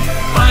brain,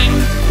 I'm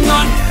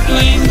not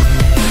lame.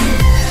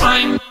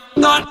 I'm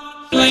not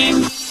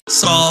lame.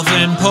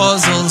 Solving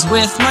puzzles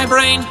with my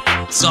brain.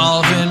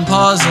 Solving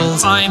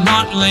puzzles, I'm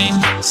not lame.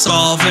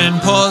 Solving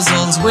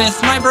puzzles with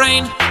my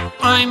brain,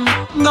 I'm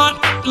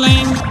not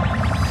lame.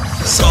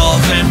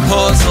 Solving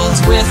puzzles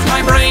with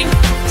my brain.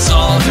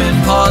 Solving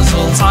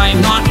puzzles,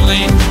 I'm not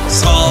lame.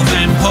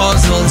 Solving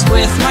puzzles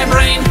with my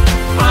brain,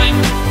 I'm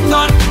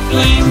not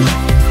lame.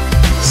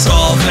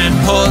 Solving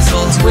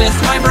puzzles with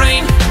my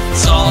brain.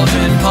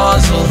 Solving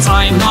puzzles,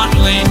 I'm not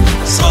lame.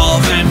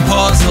 Solving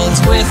puzzles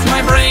with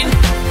my brain,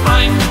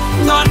 I'm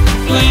not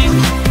lame.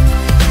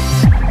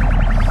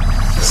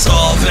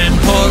 Solving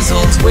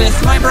puzzles with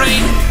my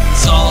brain.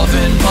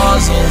 Solving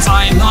puzzles,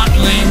 I'm not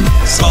lame.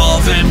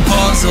 Solving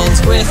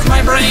puzzles with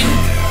my brain,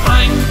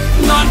 I'm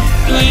not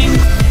lame.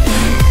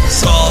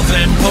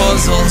 Solving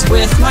puzzles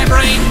with my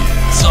brain.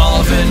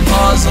 Solving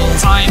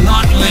puzzles, I'm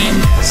not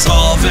lame.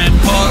 Solving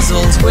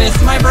puzzles with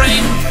my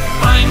brain,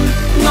 I'm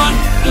not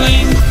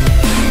lame.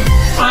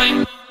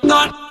 I'm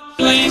not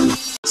lame.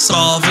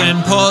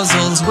 Solving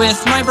puzzles with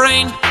my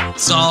brain.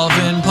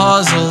 Solving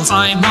puzzles,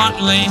 I'm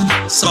not lame.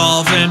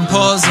 Solving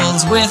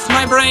puzzles with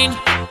my brain,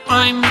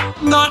 I'm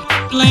not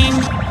lame.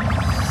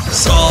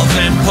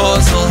 Solving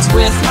puzzles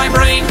with my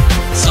brain.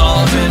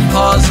 Solving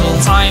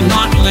puzzles, I'm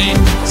not lame.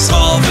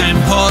 Solving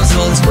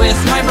puzzles with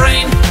my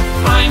brain,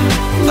 I'm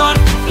not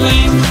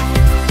lame.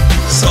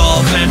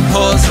 Solving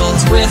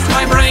puzzles with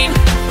my brain.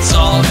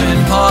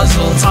 Solving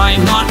puzzles,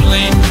 I'm not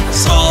lame.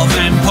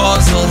 Solving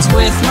puzzles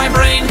with my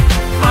brain,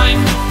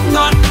 I'm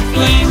not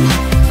lame.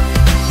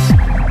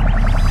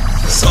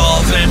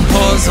 Solving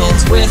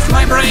puzzles with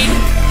my brain.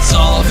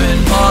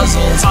 Solving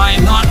puzzles,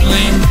 I'm not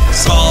lame.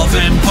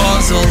 Solving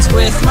puzzles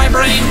with my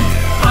brain,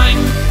 I'm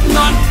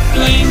not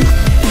lame.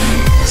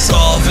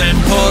 Solving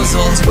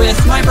puzzles with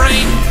my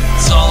brain.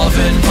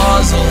 Solving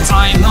puzzles,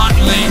 I'm not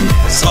lame.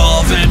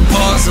 Solving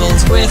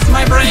puzzles with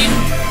my brain,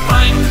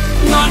 I'm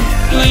not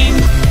lame.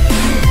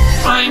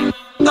 I'm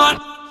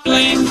not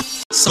lame.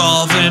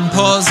 Solving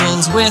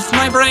puzzles with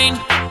my brain.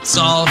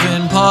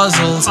 Solving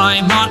puzzles,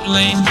 I'm not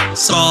lame.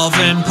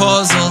 Solving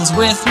puzzles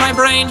with my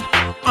brain,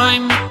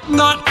 I'm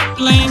not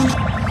lame.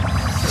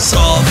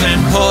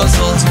 Solving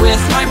puzzles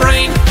with my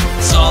brain.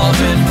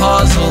 Solving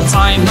puzzles,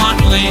 I'm not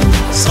lame.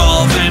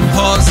 Solving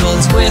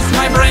puzzles with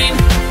my brain,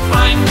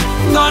 I'm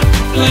not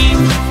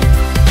lame.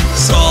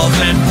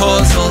 Solving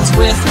puzzles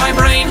with my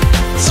brain.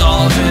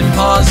 Solving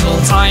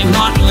puzzles, I'm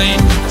not lame.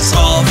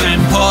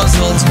 Solving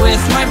puzzles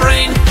with my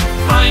brain,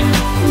 I'm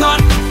not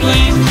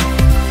lame.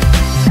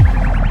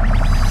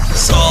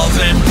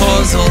 Solving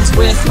puzzles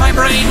with my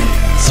brain.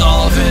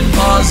 Solving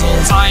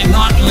puzzles, I'm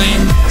not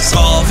lame.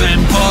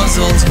 Solving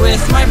puzzles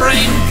with my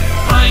brain,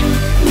 I'm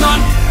not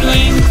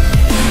lame.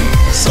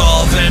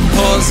 Solving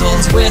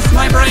puzzles with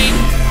my brain.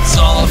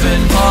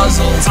 Solving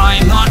puzzles,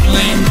 I'm not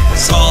lame.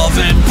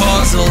 Solving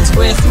puzzles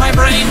with my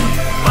brain.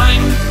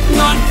 I'm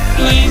not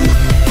lame.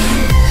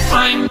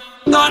 I'm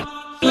not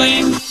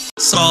lame.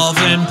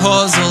 Solving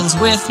puzzles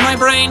with my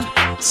brain.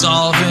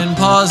 Solving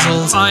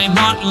puzzles, I'm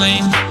not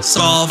lame.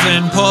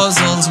 Solving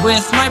puzzles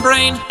with my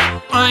brain.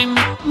 I'm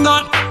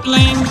not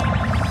lame.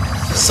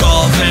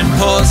 Solving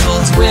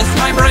puzzles with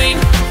my brain.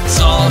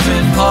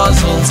 Solving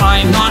puzzles,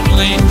 I'm not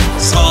lame.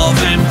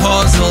 Solving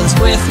puzzles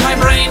with my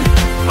brain.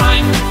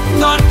 I'm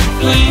not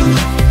lame.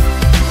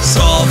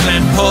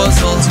 Solving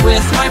puzzles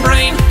with my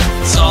brain.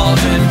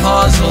 Solving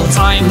puzzles,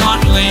 I'm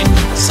not lame.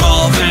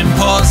 Solving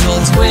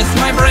puzzles with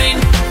my brain.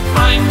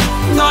 I'm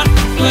not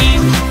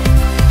lame.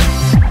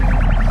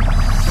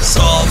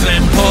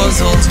 Solving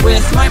puzzles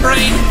with my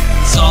brain.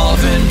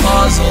 Solving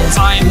puzzles,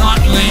 I'm not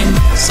lame.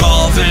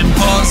 Solving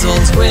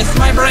puzzles with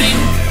my brain.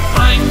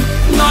 I'm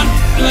not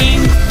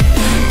lame.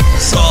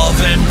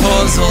 Solving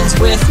puzzles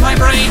with my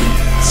brain.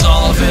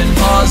 Solving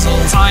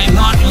puzzles, I'm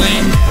not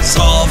lame.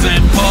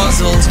 Solving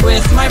puzzles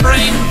with my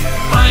brain.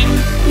 I'm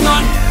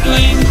not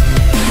lame.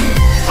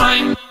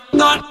 I'm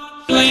not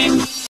lame.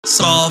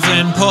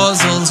 Solving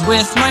puzzles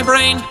with my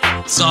brain.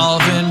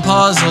 Solving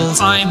puzzles,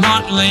 I'm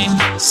not lame.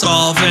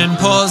 Solving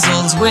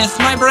puzzles with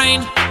my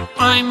brain.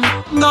 I'm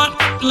not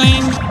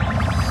lame.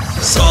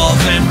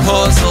 Solving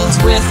puzzles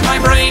with my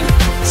brain.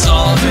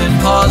 Solving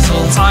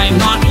puzzles, I'm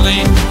not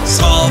lame.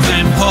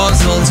 Solving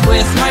puzzles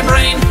with my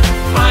brain.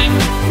 I'm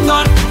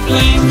not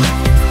lame.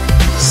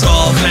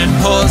 Solving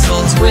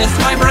puzzles with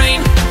my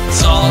brain.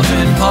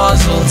 Solving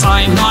puzzles,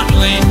 I'm not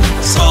lame.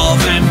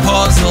 Solving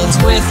puzzles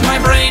with my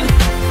brain.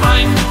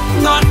 I'm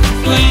not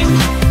lame.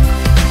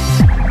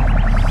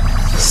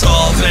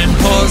 Solving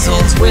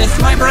puzzles with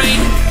my brain.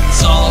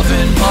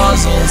 Solving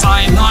puzzles,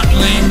 I'm not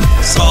lame.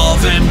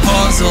 Solving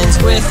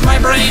puzzles with my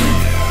brain.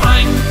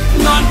 I'm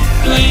not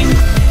lame.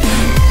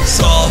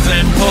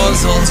 Solving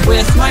puzzles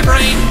with my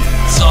brain.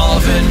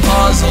 Solving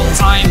puzzles,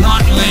 I'm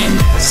not lame.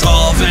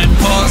 Solving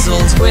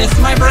puzzles with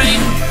my brain.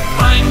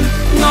 I'm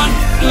not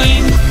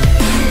lame.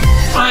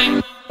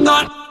 I'm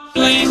not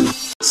lame.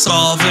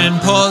 Solving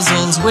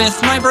puzzles with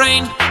my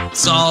brain.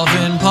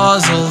 Solving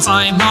puzzles,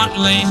 I'm not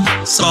lame.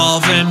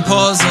 Solving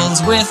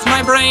puzzles with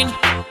my brain.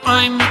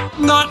 I'm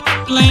not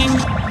lame.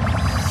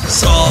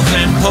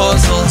 Solving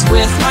puzzles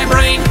with my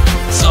brain.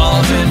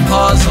 Solving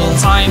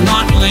puzzles, I'm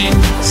not lame.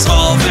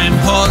 Solving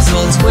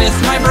puzzles with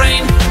my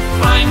brain.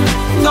 I'm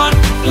not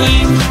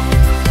lame.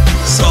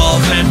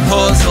 Solving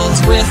puzzles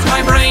with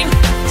my brain.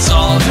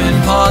 Solving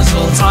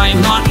puzzles,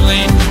 I'm not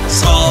lame.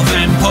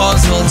 Solving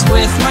puzzles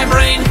with my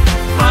brain.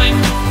 I'm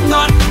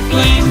not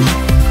lame.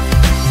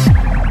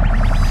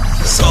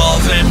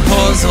 Solving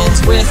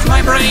puzzles with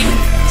my brain.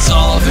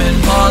 Solving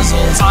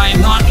puzzles,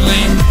 I'm not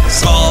lame.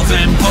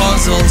 Solving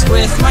puzzles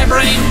with my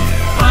brain.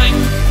 I'm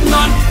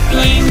not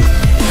lame.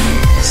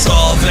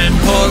 Solving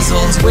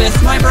puzzles with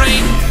my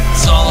brain.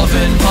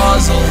 Solving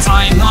puzzles,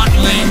 I'm not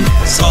lame.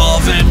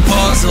 Solving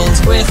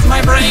puzzles with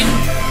my brain.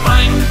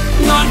 I'm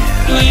not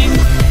lame.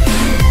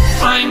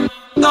 I'm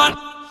not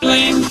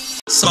lame.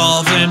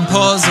 Solving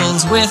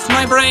puzzles with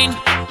my brain.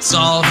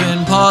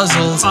 Solving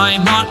puzzles,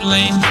 I'm not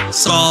lame.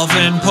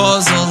 Solving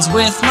puzzles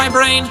with my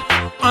brain.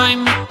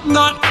 I'm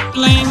not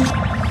lame.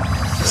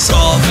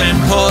 Solving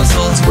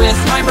puzzles with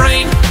my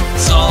brain.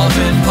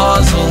 Solving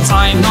puzzles,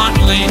 I'm not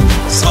lame.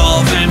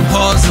 Solving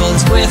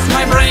puzzles with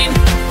my brain.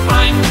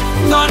 I'm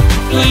not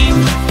lame.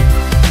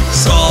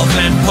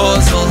 Solving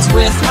puzzles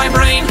with my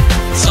brain.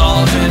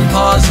 Solving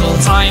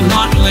puzzles, I'm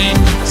not lame.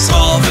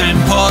 Solving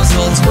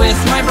puzzles with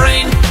my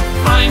brain.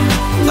 I'm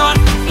not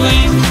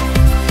lame.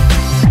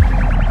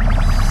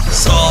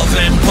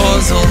 Solving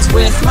puzzles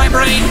with my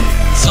brain.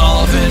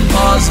 Solving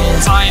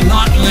puzzles, I'm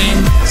not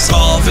lame.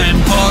 Solving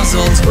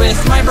puzzles with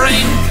my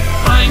brain.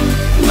 I'm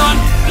not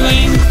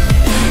lame.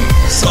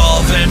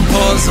 Solving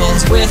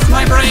puzzles with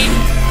my brain.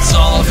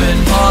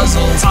 Solving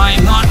puzzles,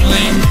 I'm not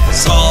lame.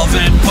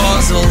 Solving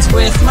puzzles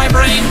with my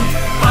brain.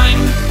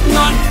 I'm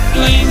not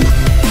lame.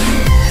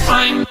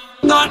 I'm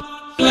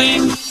not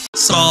lame.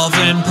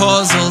 Solving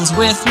puzzles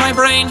with my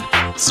brain.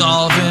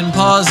 Solving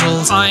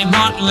puzzles, I'm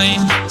not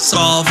lame.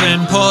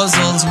 Solving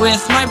puzzles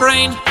with my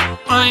brain.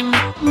 I'm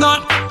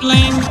not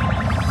lame.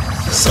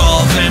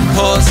 Solving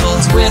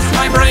puzzles with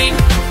my brain.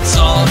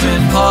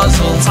 Solving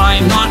puzzles,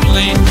 I'm not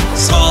lame.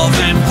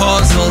 Solving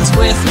puzzles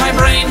with my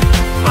brain.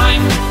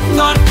 I'm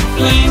not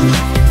lame.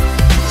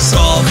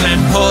 Solving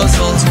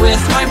puzzles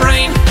with my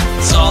brain.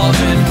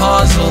 Solving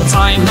puzzles,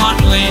 I'm not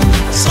lame.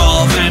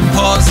 Solving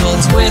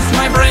puzzles with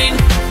my brain.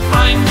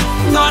 I'm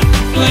not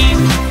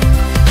lame.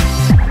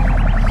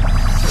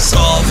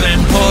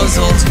 Solving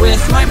puzzles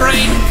with my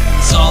brain.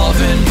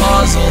 Solving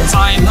puzzles,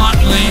 I'm not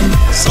lame.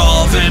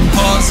 Solving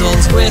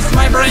puzzles with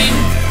my brain.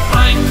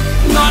 I'm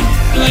not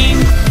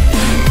lame.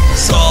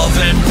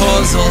 Solving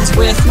puzzles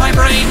with my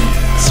brain.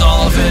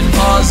 Solving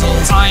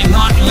puzzles, I'm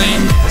not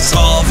lame.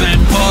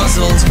 Solving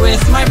puzzles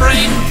with my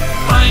brain.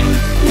 I'm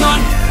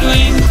not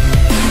lame.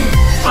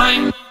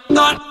 I'm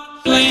not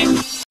lame.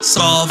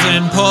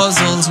 Solving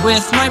puzzles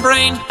with my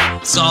brain.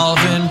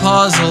 Solving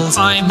puzzles,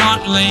 I'm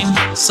not lame.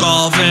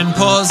 Solving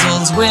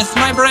puzzles with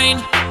my brain,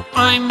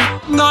 I'm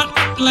not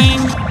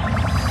lame.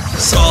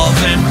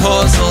 Solving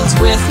puzzles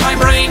with my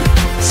brain.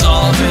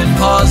 Solving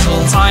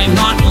puzzles, I'm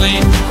not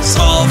lame.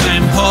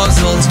 Solving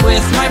puzzles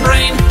with my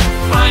brain,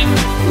 I'm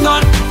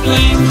not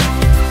lame.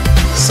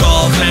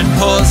 Solving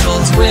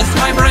puzzles with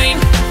my brain.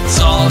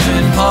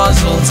 Solving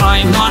puzzles,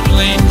 I'm not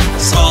lame.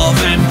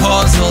 Solving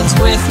puzzles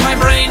with my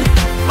brain,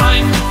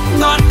 I'm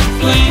not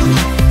lame.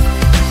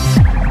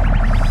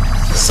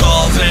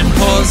 Solving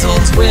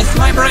puzzles with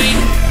my brain.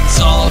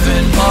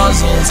 Solving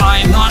puzzles,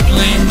 I'm not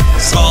lame.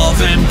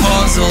 Solving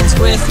puzzles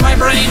with my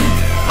brain,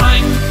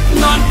 I'm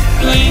not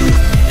lame.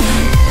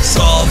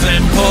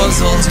 Solving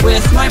puzzles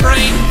with my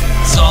brain.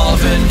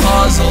 Solving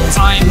puzzles,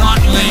 I'm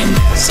not lame.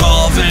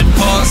 Solving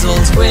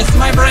puzzles with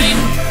my brain,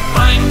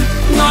 I'm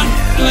not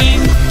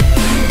lame.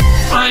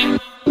 I'm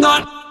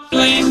not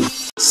lame.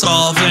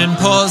 Solving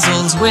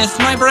puzzles with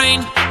my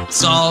brain.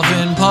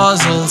 Solving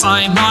puzzles,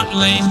 I'm not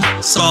lame.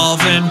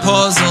 Solving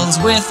puzzles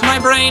with my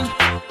brain,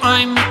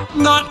 I'm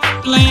not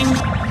lame.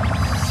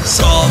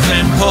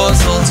 Solving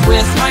puzzles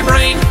with my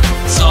brain.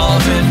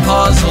 Solving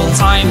puzzles,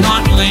 I'm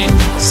not lame.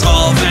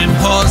 Solving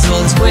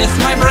puzzles with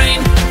my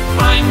brain,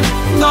 I'm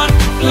not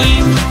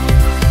lame.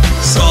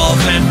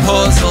 Solving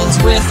puzzles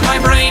with my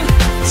brain.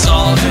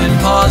 Solving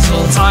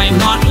puzzles, I'm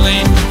not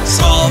lame.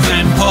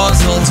 Solving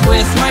puzzles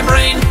with my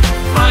brain,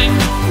 I'm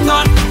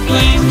not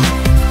lame.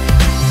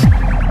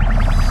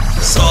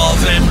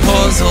 Solving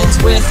puzzles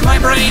with my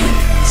brain.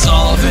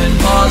 Solving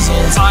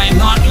puzzles, I'm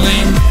not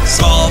lame.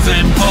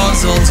 Solving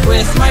puzzles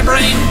with my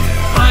brain,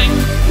 I'm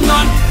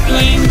not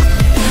lame.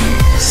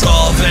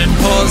 Solving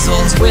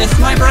puzzles with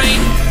my brain.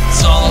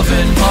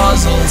 Solving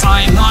puzzles,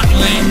 I'm not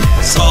lame.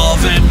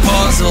 Solving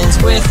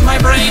puzzles with my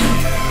brain,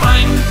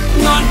 I'm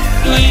not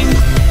lame.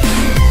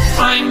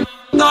 I'm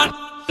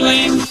not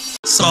lame.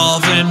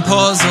 Solving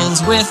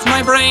puzzles with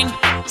my brain.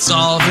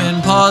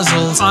 Solving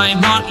puzzles, I'm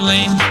not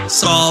lame.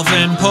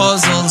 Solving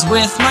puzzles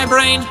with my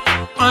brain,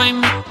 I'm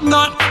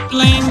not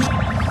lame.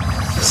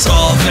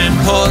 Solving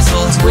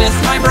puzzles with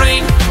my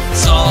brain.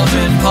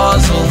 Solving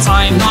puzzles,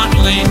 I'm not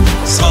lame.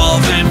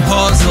 Solving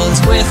puzzles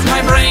with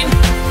my brain,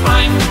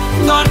 I'm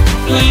not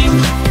lame.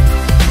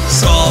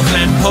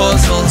 Solving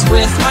puzzles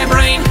with my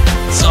brain.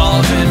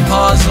 Solving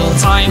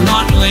puzzles, I'm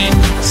not lame.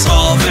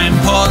 Solving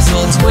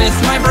puzzles with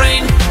my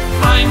brain,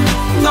 I'm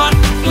not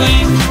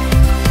lame.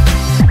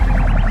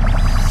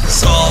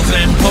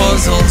 Solving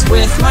puzzles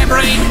with my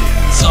brain.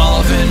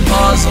 Solving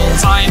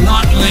puzzles, I'm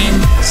not lame.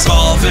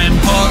 Solving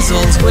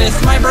puzzles with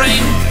my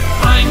brain,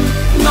 I'm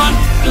not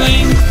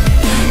lame.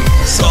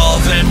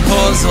 Solving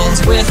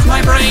puzzles with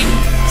my brain.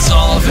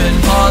 Solving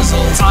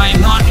puzzles, I'm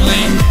not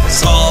lame.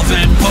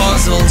 Solving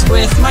puzzles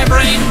with my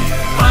brain,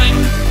 I'm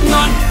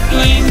not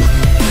lame.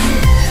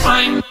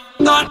 I'm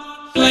not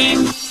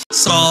lame.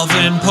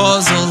 Solving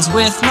puzzles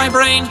with my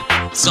brain.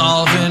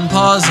 Solving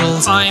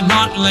puzzles, I'm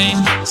not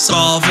lame.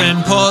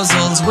 Solving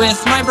puzzles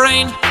with my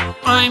brain,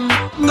 I'm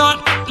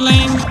not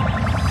lame.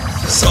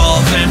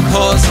 Solving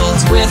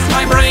puzzles with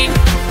my brain.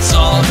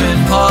 Solving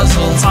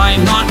puzzles,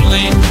 I'm not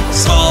lame.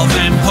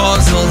 Solving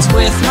puzzles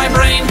with my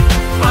brain,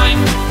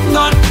 I'm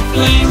not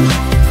lame.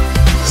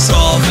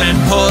 Solving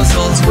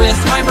puzzles with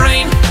my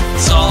brain.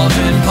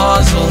 Solving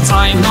puzzles,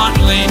 I'm not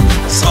lame.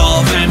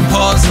 Solving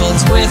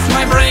puzzles with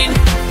my brain,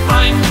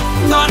 I'm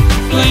not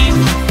lame.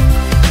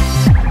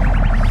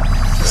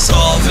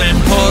 Solving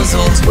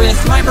puzzles with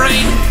my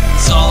brain.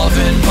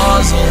 Solving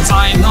puzzles,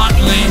 I'm not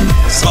lame.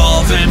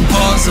 Solving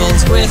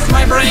puzzles with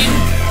my brain,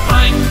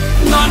 I'm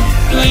not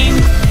lame.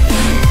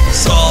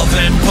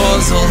 Solving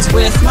puzzles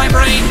with my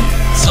brain.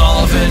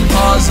 Solving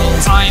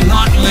puzzles, I'm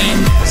not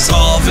lame.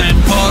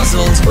 Solving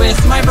puzzles with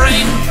my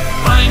brain,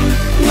 I'm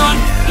not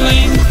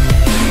lame.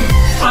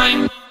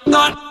 I'm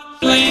not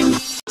lame.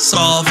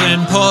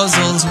 Solving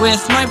puzzles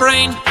with my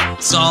brain.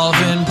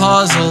 Solving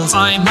puzzles,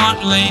 I'm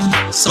not lame.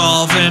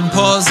 Solving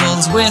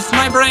puzzles with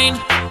my brain,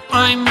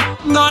 I'm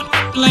not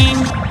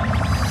lame.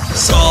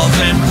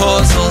 Solving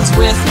puzzles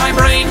with my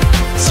brain.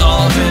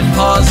 Solving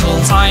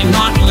puzzles, I'm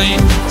not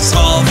lame.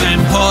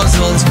 Solving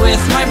puzzles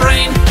with my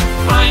brain,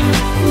 I'm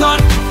not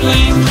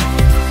lame.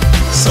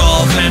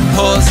 Solving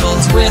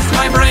puzzles with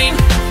my brain.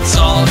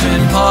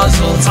 Solving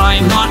puzzles,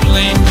 I'm not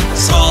lame.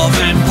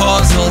 Solving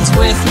puzzles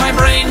with my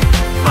brain,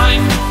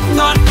 I'm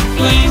not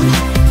lame.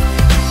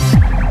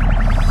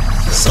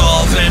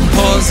 Solving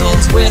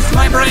puzzles with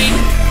my brain.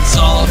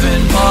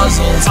 Solving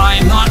puzzles,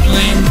 I'm not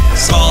lame.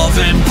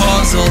 Solving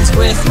puzzles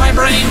with my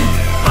brain,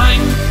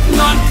 I'm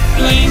not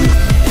lame.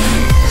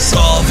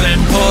 Solving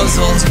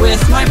puzzles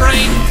with my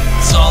brain.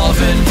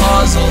 Solving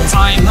puzzles,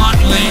 I'm not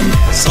lame.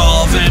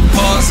 Solving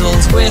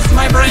puzzles with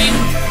my brain,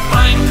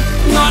 I'm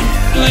not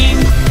lame.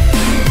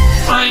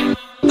 I'm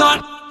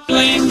not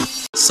lame.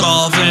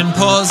 Solving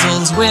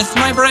puzzles with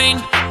my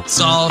brain.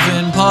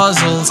 Solving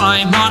puzzles,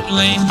 I'm not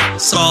lame.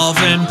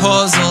 Solving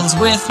puzzles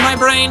with my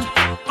brain,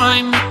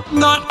 I'm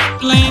not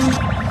lame.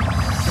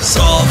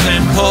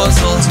 Solving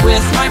puzzles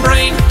with my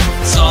brain.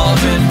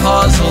 Solving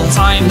puzzles,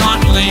 I'm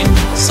not lame.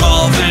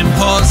 Solving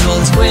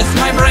puzzles with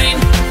my brain,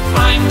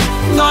 I'm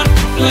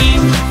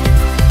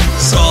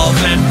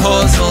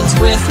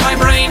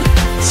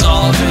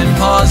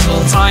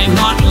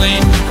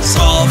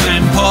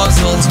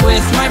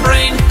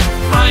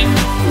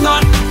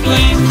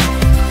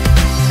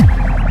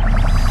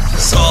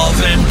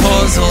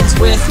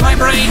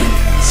brain.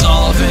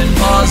 Solving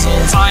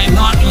puzzles, I'm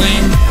not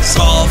lame.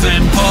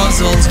 Solving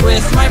puzzles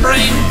with my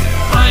brain.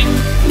 I'm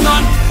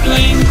not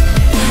lame.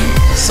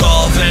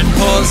 Solving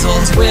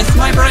puzzles with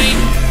my brain.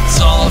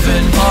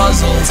 Solving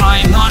puzzles,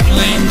 I'm not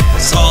lame.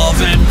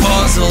 Solving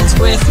puzzles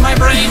with my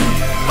brain.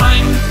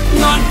 I'm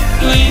not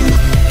lame.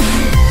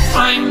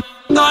 I'm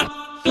not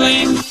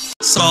lame.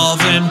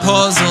 Solving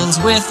puzzles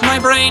with my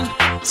brain.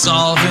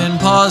 Solving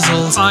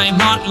puzzles, I'm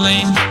not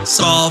lame.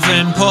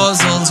 Solving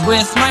puzzles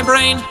with my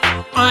brain.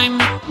 I'm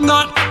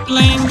not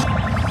lame.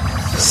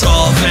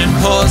 Solving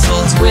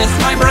puzzles with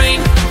my brain.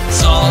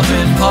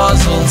 Solving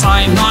puzzles,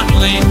 I'm not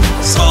lame.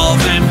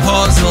 Solving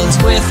puzzles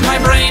with my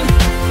brain.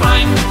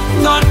 I'm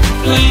not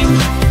lame.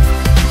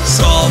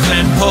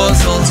 Solving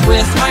puzzles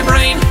with my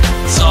brain.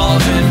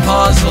 Solving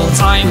puzzles,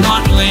 I'm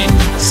not lame.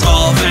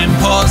 Solving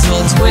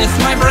puzzles with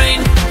my brain.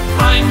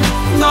 I'm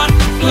not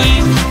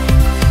lame.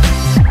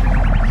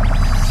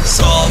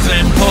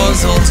 Solving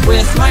puzzles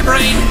with my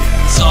brain.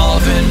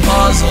 Solving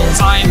puzzles,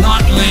 I'm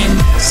not lame.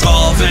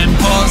 Solving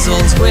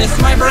puzzles with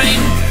my brain.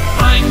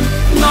 I'm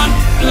not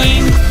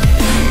lame.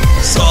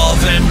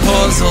 Solving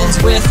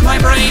puzzles with my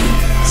brain.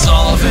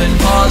 Solving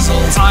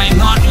puzzles, I'm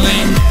not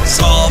lame.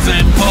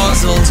 Solving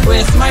puzzles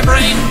with my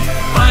brain.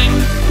 I'm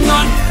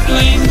not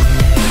lame.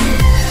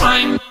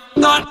 I'm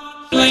not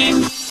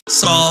lame.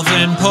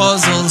 Solving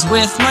puzzles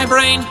with my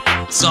brain.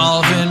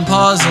 Solving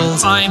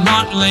puzzles, I'm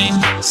not lame.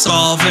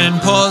 Solving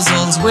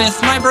puzzles with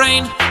my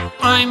brain.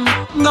 I'm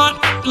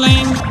not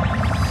lame.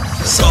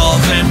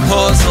 Solving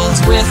puzzles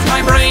with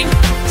my brain.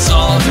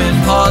 Solving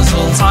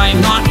puzzles,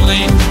 I'm not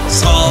lame.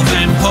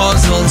 Solving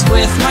puzzles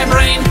with my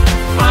brain.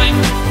 I'm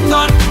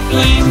not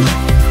lame.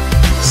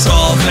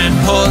 Solving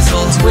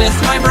puzzles with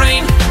my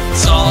brain.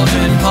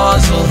 Solving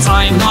puzzles,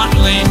 I'm not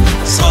lame.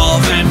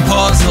 Solving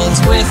puzzles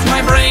with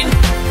my brain.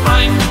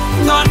 I'm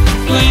not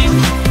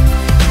lame.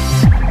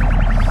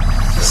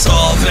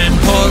 Solving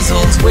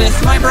puzzles with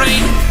my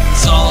brain.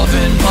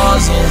 Solving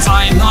puzzles,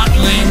 I'm not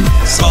lame.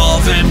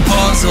 Solving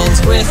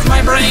puzzles with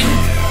my brain.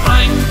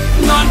 I'm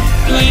not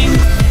lame.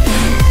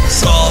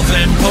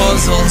 Solving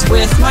puzzles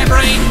with my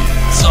brain.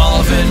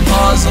 Solving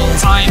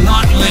puzzles, I'm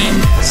not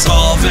lame.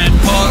 Solving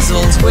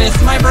puzzles with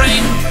my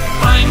brain.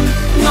 I'm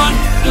not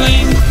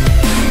lame.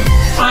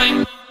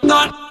 I'm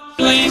not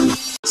lame.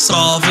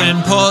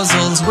 Solving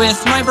puzzles with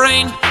my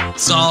brain.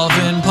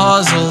 Solving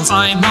puzzles,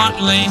 I'm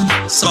not lame.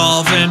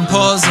 Solving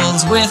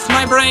puzzles with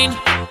my brain.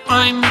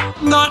 I'm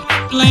not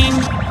lame.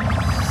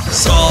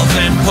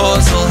 Solving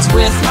puzzles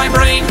with my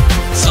brain.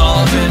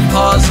 Solving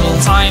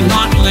puzzles, I'm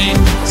not lame.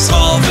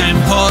 Solving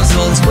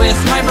puzzles with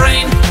my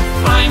brain.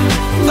 I'm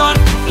not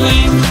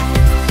lame.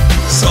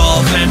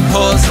 Solving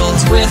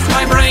puzzles with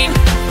my brain.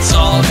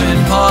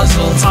 Solving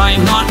puzzles,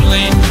 I'm not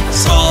lame.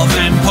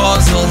 Solving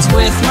puzzles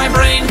with my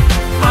brain.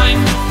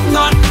 I'm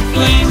not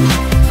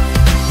lame.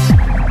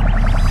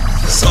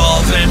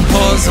 Solving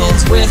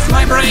puzzles with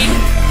my brain.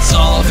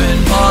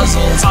 Solving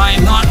puzzles,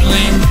 I'm not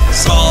lame.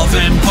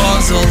 Solving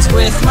puzzles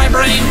with my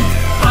brain.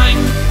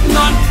 I'm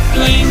not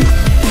lame.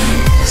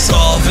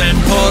 Solving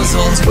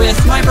puzzles with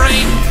my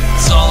brain.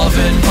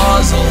 Solving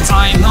puzzles,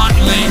 I'm not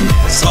lame.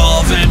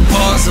 Solving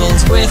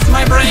puzzles with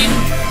my brain.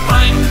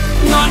 I'm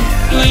not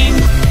lame.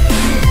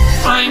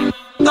 I'm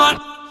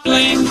not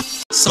lame.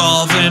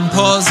 Solving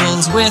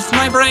puzzles with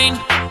my brain.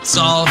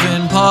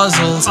 Solving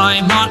puzzles,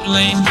 I'm not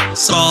lame.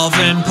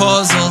 Solving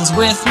puzzles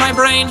with my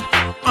brain.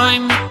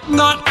 I'm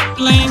not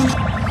lame.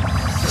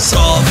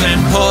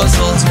 Solving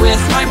puzzles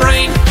with my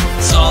brain.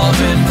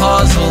 Solving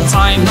puzzles,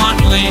 I'm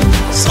not lame.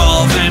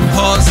 Solving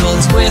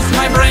puzzles with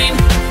my brain.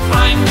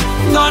 I'm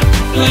not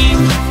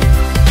lame.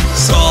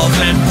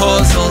 Solving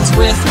puzzles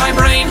with my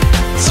brain.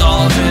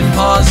 Solving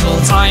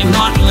puzzles, I'm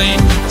not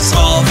lame.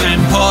 Solving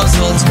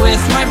puzzles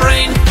with my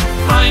brain.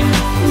 I'm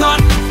not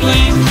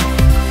lame.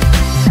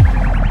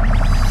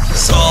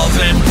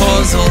 Solving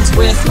puzzles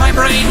with my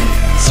brain.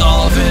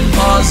 Solving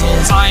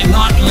puzzles, I'm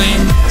not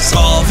lame.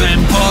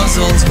 Solving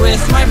puzzles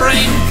with my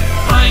brain.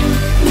 I'm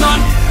not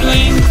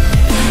lame.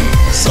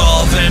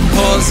 Solving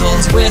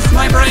puzzles with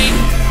my brain.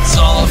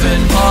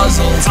 Solving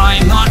puzzles,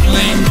 I'm not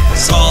lame.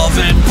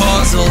 Solving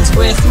puzzles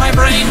with my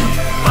brain.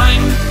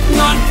 I'm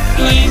not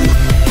lame.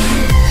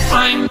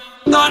 I'm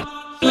not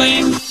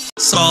lame.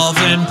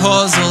 Solving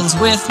puzzles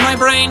with my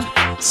brain.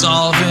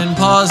 Solving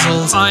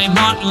puzzles, I'm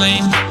not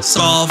lame.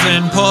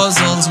 Solving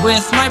puzzles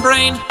with my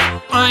brain.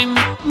 I'm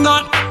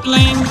not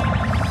lame.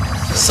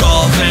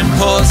 Solving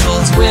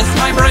puzzles with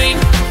my brain.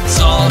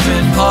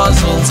 Solving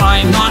puzzles,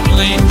 I'm not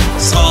lame.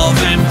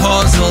 Solving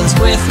puzzles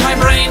with my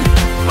brain.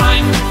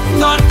 I'm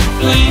not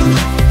lame.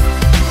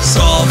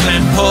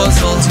 Solving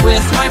puzzles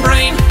with my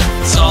brain.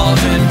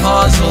 Solving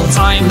puzzles,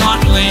 I'm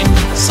not lame.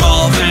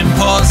 Solving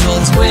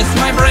puzzles with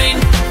my brain.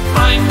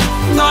 I'm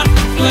not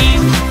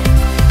lame.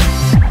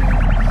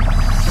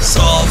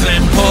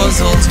 Solving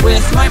puzzles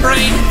with my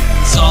brain.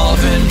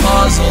 Solving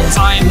puzzles,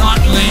 I'm not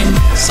lame.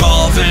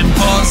 Solving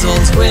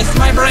puzzles with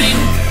my brain.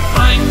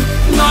 I'm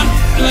not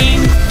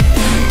lame.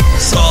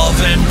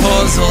 Solving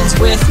puzzles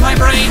with my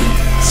brain.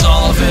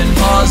 Solving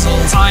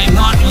puzzles, I'm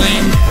not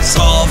lame.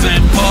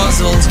 Solving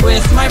puzzles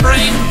with my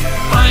brain.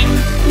 I'm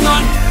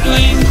not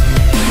lame.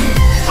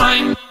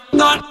 I'm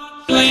not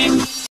lame.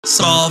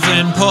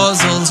 Solving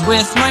puzzles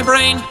with my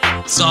brain.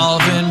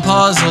 Solving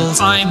puzzles,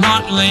 I'm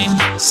not lame.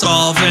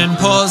 Solving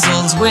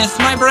puzzles with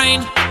my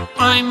brain.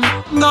 I'm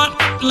not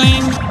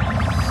lame.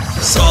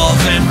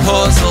 Solving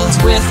puzzles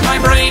with my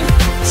brain.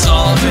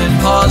 Solving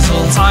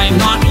puzzles, I'm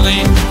not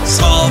lame.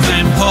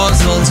 Solving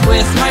puzzles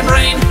with my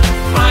brain.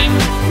 I'm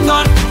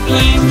not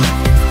lame.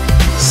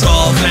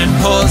 Solving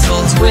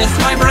puzzles with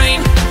my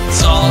brain.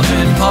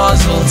 Solving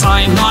puzzles,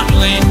 I'm not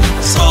lame.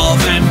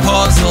 Solving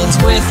puzzles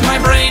with my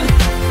brain.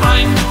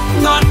 I'm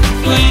not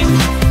lame.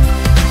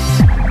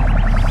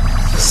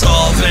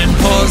 Solving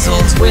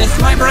puzzles with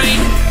my brain.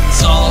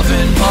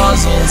 Solving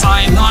puzzles,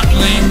 I'm not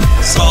lame.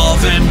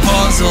 Solving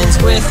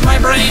puzzles with my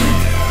brain.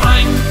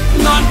 I'm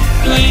not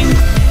lame.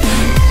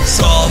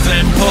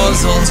 Solving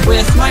puzzles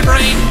with my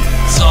brain.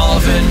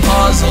 Solving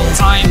puzzles,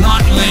 I'm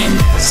not lame.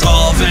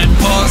 Solving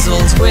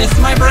puzzles with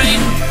my brain.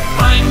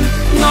 I'm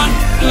not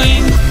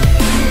lame.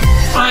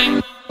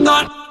 I'm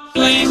not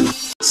lame.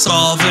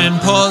 Solving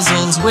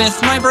puzzles with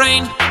my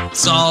brain.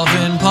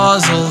 Solving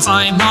puzzles,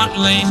 I'm not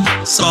lame.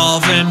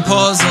 Solving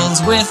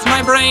puzzles with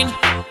my brain.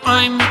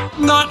 I'm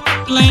not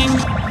lame.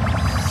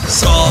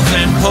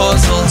 Solving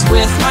puzzles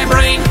with my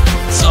brain.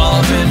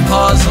 Solving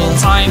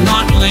puzzles, I'm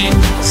not lame.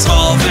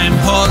 Solving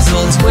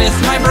puzzles with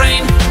my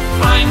brain.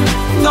 I'm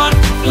not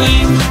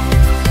lame.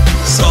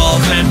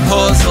 Solving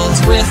puzzles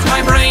with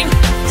my brain.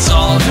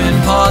 Solving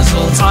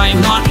puzzles, I'm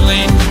not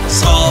lame.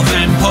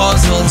 Solving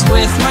puzzles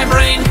with my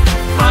brain.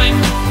 I'm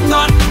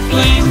not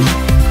lame.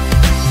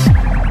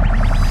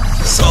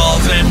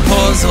 Solving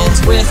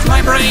puzzles with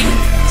my brain.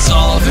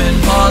 Solving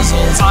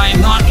puzzles,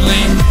 I'm not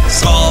lame.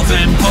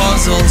 Solving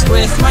puzzles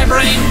with my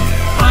brain.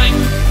 I'm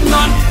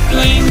not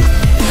lame.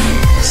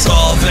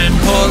 Solving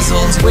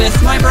puzzles with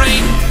my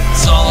brain.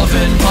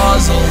 Solving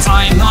puzzles,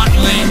 I'm not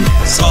lame.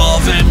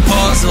 Solving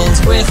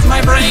puzzles with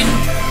my brain.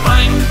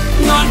 I'm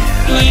not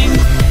lame.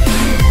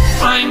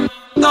 I'm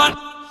not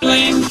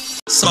lame.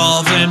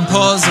 Solving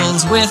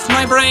puzzles with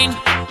my brain.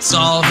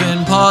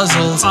 Solving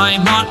puzzles,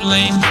 I'm not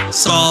lame.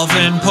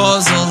 Solving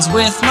puzzles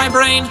with my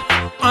brain.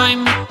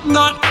 I'm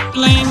not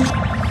lame.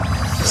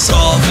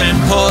 Solving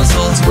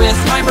puzzles with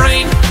my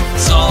brain.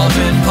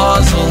 Solving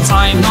puzzles,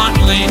 I'm not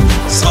lame.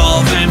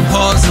 Solving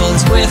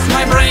puzzles with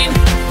my brain.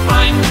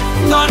 I'm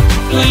not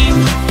lame.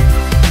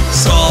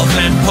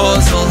 Solving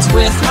puzzles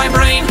with my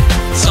brain.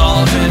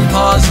 Solving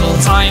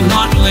puzzles, I'm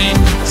not lame.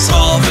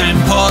 Solving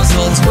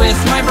puzzles with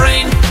my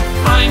brain.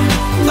 I'm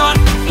not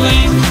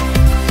lame.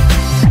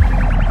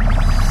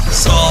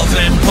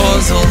 Solving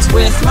puzzles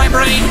with my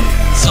brain.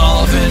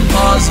 Solving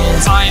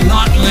puzzles, I'm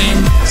not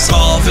lame.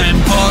 Solving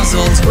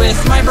puzzles with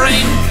my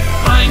brain.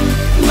 I'm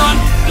not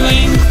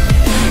lame.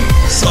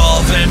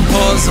 Solving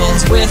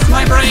puzzles with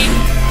my brain.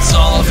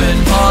 Solving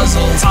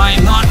puzzles,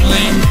 I'm not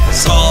lame.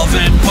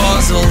 Solving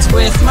puzzles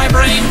with my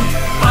brain.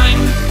 I'm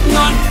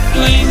not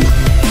lame.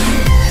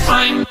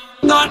 I'm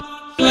not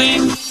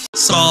lame.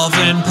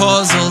 Solving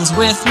puzzles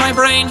with my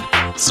brain.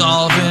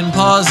 Solving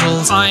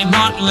puzzles, I'm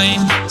not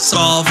lame.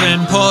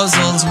 Solving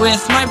puzzles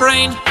with my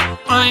brain.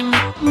 I'm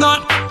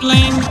not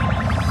lame.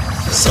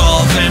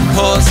 Solving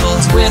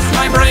puzzles with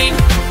my brain.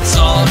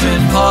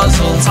 Solving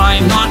puzzles,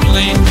 I'm not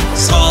lame.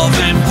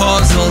 Solving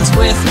puzzles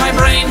with my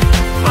brain.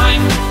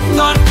 I'm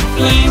not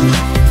lame.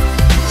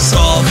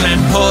 Solving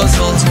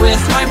puzzles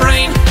with my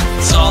brain.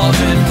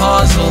 Solving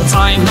puzzles,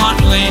 I'm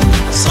not lame.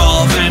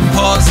 Solving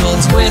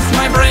puzzles with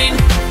my brain.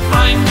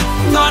 I'm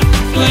not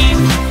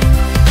lame.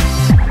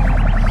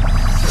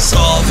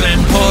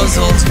 Solving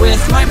puzzles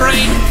with my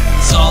brain.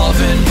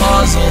 Solving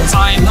puzzles,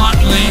 I'm not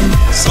lame.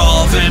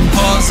 Solving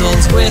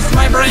puzzles with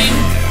my brain.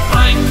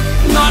 I'm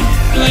not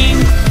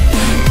lame.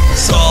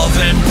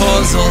 Solving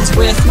puzzles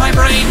with my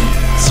brain.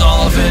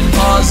 Solving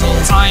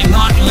puzzles, I'm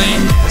not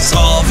lame.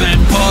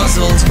 Solving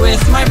puzzles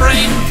with my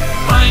brain.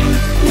 I'm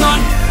not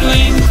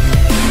lame.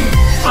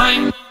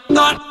 I'm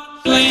not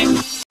lame.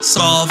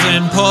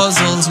 Solving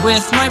puzzles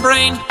with my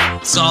brain.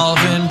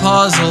 Solving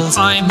puzzles,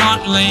 I'm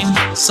not lame.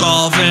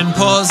 Solving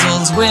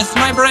puzzles with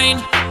my brain.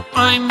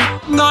 I'm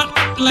not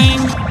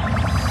lame.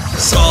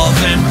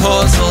 Solving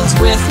puzzles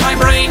with my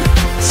brain.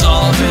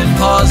 Solving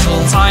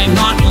puzzles, I'm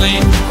not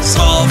lame.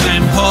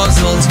 Solving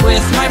puzzles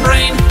with my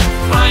brain.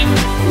 I'm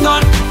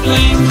not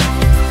lame.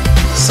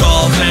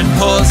 Solving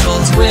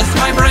puzzles with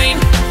my brain.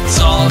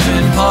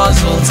 Solving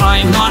puzzles,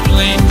 I'm not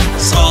lame.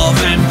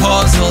 Solving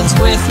puzzles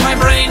with my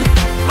brain.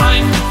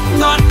 I'm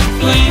not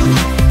lame.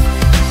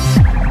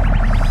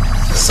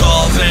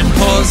 Solving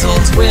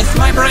puzzles with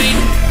my brain.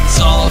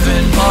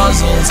 Solving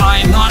puzzles,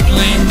 I'm not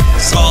lame.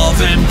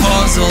 Solving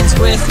puzzles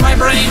with my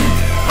brain.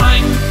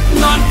 I'm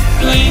not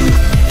lame.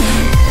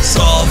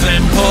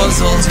 Solving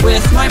puzzles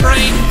with my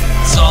brain.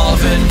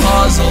 Solving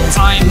puzzles,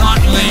 I'm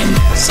not lame.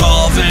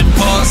 Solving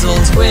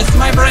puzzles with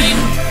my brain.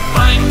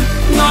 I'm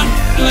not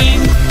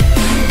lame.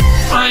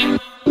 I'm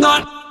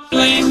not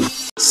lame.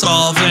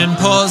 Solving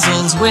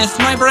puzzles with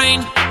my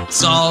brain.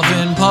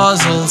 Solving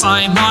puzzles,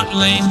 I'm not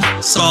lame.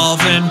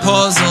 Solving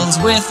puzzles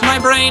with my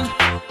brain,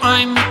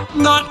 I'm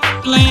not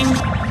lame.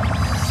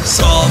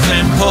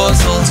 Solving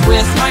puzzles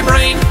with my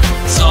brain.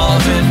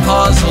 Solving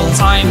puzzles,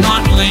 I'm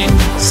not lame.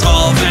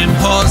 Solving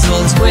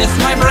puzzles with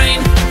my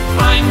brain,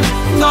 I'm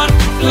not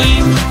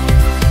lame.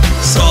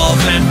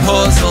 Solving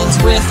puzzles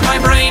with my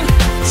brain.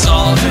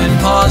 Solving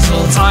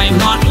puzzles, I'm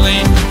not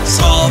lame.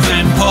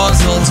 Solving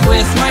puzzles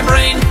with my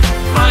brain,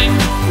 I'm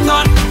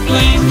not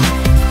lame.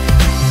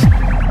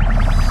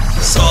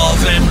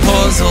 Solving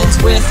puzzles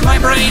with my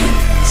brain.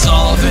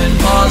 Solving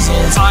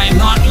puzzles, I'm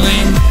not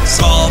lame.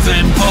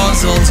 Solving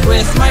puzzles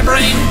with my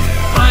brain,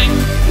 I'm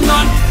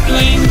not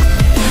lame.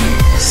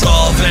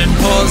 Solving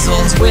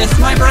puzzles with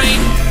my brain.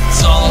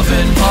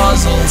 Solving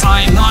puzzles,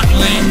 I'm not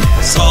lame.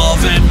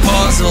 Solving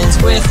puzzles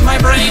with my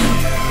brain,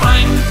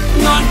 I'm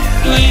not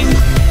lame.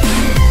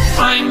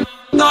 I'm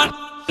not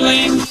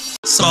lame.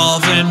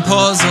 Solving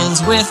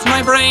puzzles with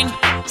my brain.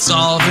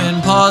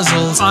 Solving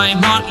puzzles, I'm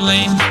not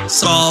lame.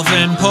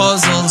 Solving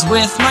puzzles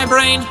with my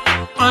brain,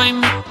 I'm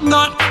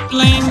not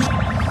lame.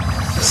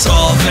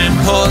 Solving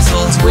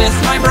puzzles with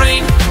my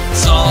brain.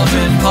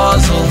 Solving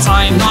puzzles,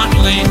 I'm not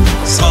lame.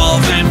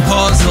 Solving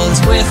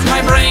puzzles with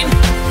my brain,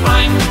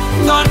 I'm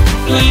not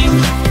lame.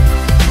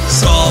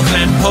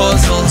 Solving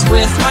puzzles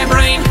with my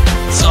brain.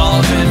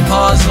 Solving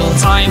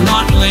puzzles, I'm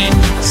not lame.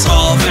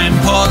 Solving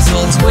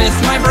puzzles with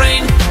my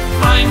brain,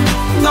 I'm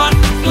not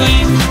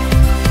lame.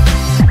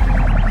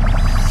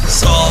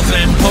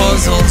 Solving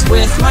puzzles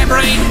with my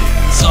brain.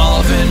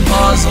 Solving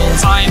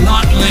puzzles, I'm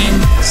not lame.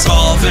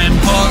 Solving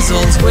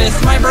puzzles with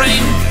my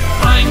brain,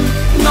 I'm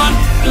not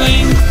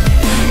lame.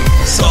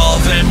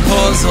 Solving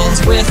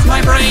puzzles with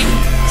my brain.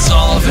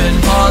 Solving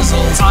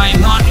puzzles,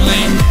 I'm not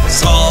lame.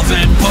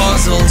 Solving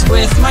puzzles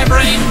with my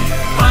brain,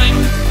 I'm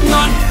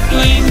not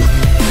lame.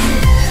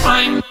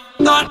 I'm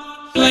not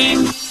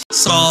lame.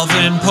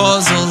 Solving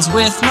puzzles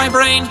with my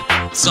brain.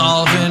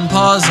 Solving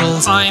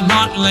puzzles, I'm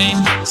not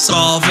lame.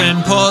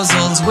 Solving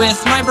puzzles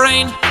with my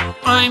brain,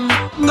 I'm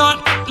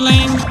not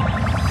lame.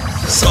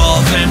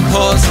 Solving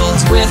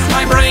puzzles with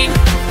my brain.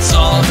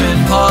 Solving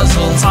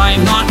puzzles,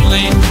 I'm not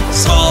lame.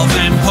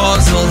 Solving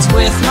puzzles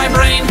with my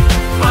brain,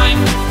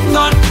 I'm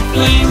not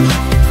lame.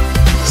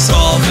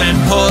 Solving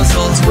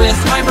puzzles with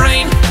my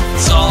brain.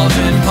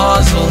 Solving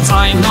puzzles,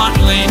 I'm not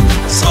lame.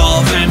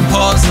 Solving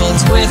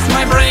puzzles with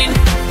my brain,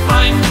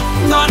 I'm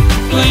not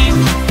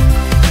lame.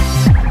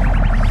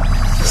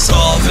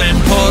 Solving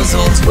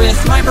puzzles with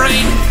my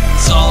brain.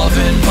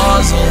 Solving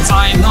puzzles,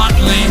 I'm not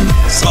lame.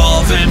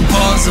 Solving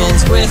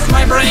puzzles with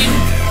my brain,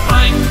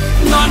 I'm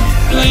not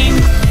lame.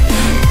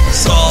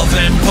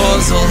 Solving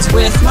puzzles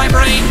with my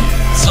brain.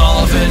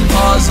 Solving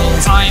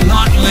puzzles, I'm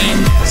not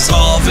lame.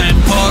 Solving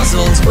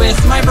puzzles with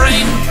my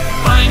brain,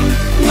 I'm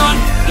not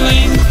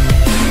lame.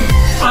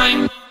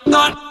 I'm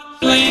not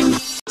lame.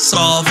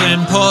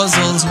 Solving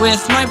puzzles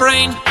with my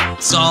brain.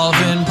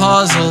 Solving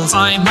puzzles,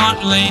 I'm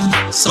not lame.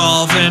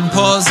 Solving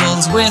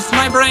puzzles with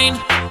my brain,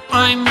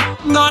 I'm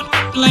not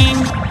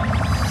lame.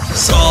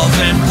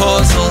 Solving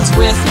puzzles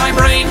with my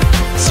brain.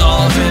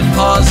 Solving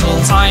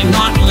puzzles, I'm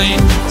not lame.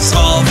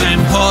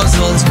 Solving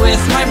puzzles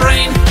with my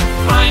brain,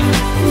 I'm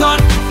not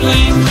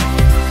lame.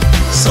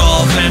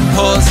 Solving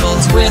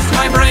puzzles with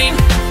my brain.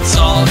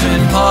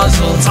 Solving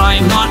puzzles,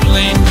 I'm not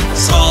lame.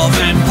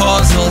 Solving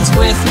puzzles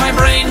with my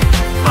brain,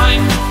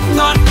 I'm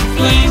not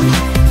lame.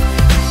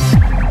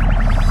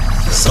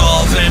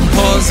 Solving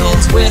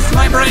puzzles with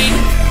my brain.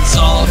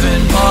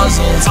 Solving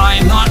puzzles,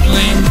 I'm not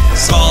lame.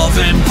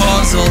 Solving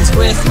puzzles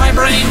with my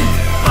brain,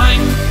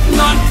 I'm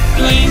not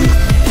lame.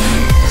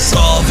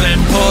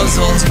 Solving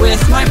puzzles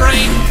with my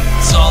brain.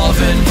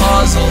 Solving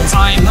puzzles,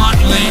 I'm not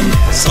lame.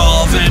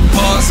 Solving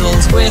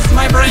puzzles with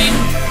my brain,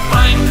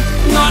 I'm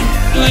not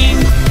lame.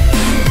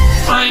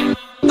 I'm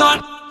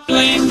not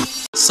lame.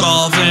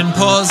 Solving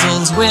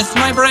puzzles with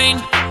my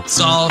brain.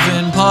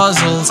 Solving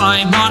puzzles,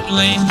 I'm not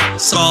lame.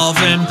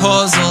 Solving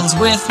puzzles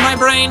with my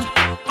brain,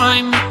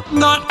 I'm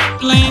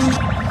not lame.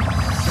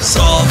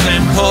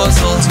 Solving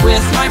puzzles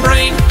with my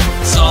brain.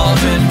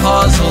 Solving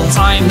puzzles,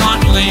 I'm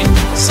not lame.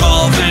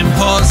 Solving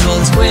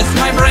puzzles with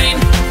my brain,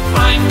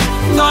 I'm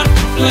not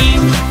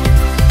lame.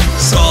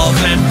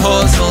 Solving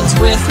puzzles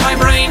with my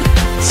brain.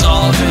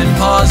 Solving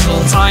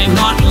puzzles, I'm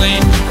not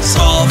lame.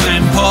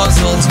 Solving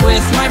puzzles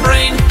with my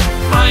brain,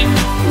 I'm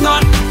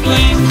not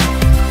lame.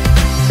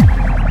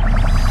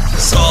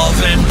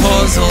 Solving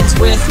puzzles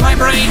with my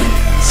brain.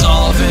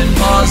 Solving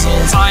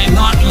puzzles, I'm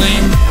not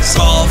lame.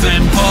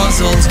 Solving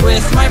puzzles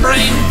with my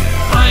brain,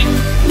 I'm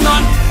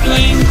not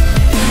lame.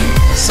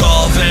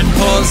 Solving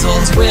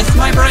puzzles with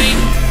my brain.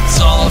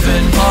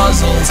 Solving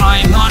puzzles,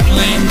 I'm not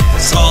lame.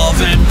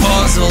 Solving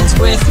puzzles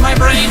with my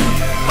brain,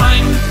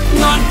 I'm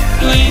not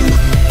lame.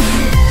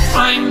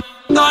 I'm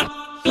not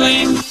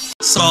lame.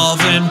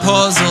 Solving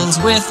puzzles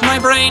with my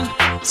brain.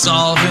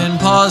 Solving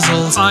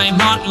puzzles, I'm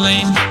not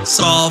lame.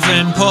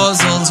 Solving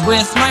puzzles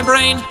with my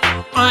brain,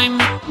 I'm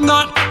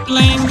not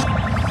lame.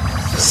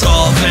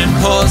 Solving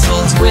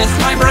puzzles with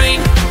my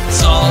brain.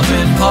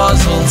 Solving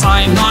puzzles,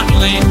 I'm not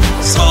lame.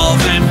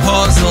 Solving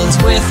puzzles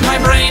with my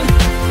brain,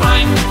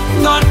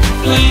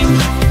 lame.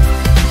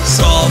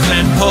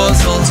 Solving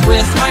puzzles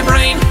with my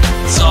brain.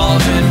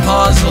 Solving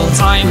puzzles,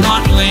 I'm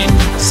not lame.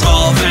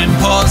 Solving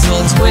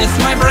puzzles with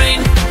my brain.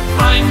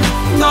 I'm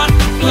not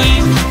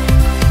lame.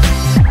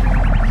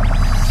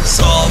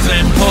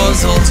 Solving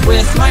puzzles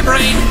with my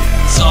brain.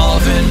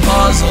 Solving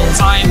puzzles,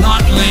 I'm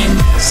not lame.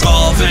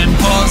 Solving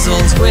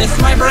puzzles with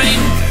my brain.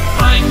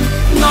 I'm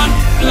not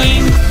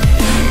lame.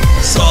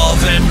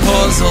 Solving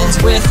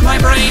puzzles with my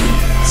brain.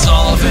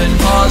 Solving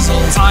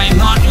puzzles, I'm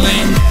not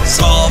lame.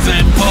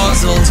 Solving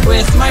puzzles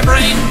with my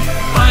brain.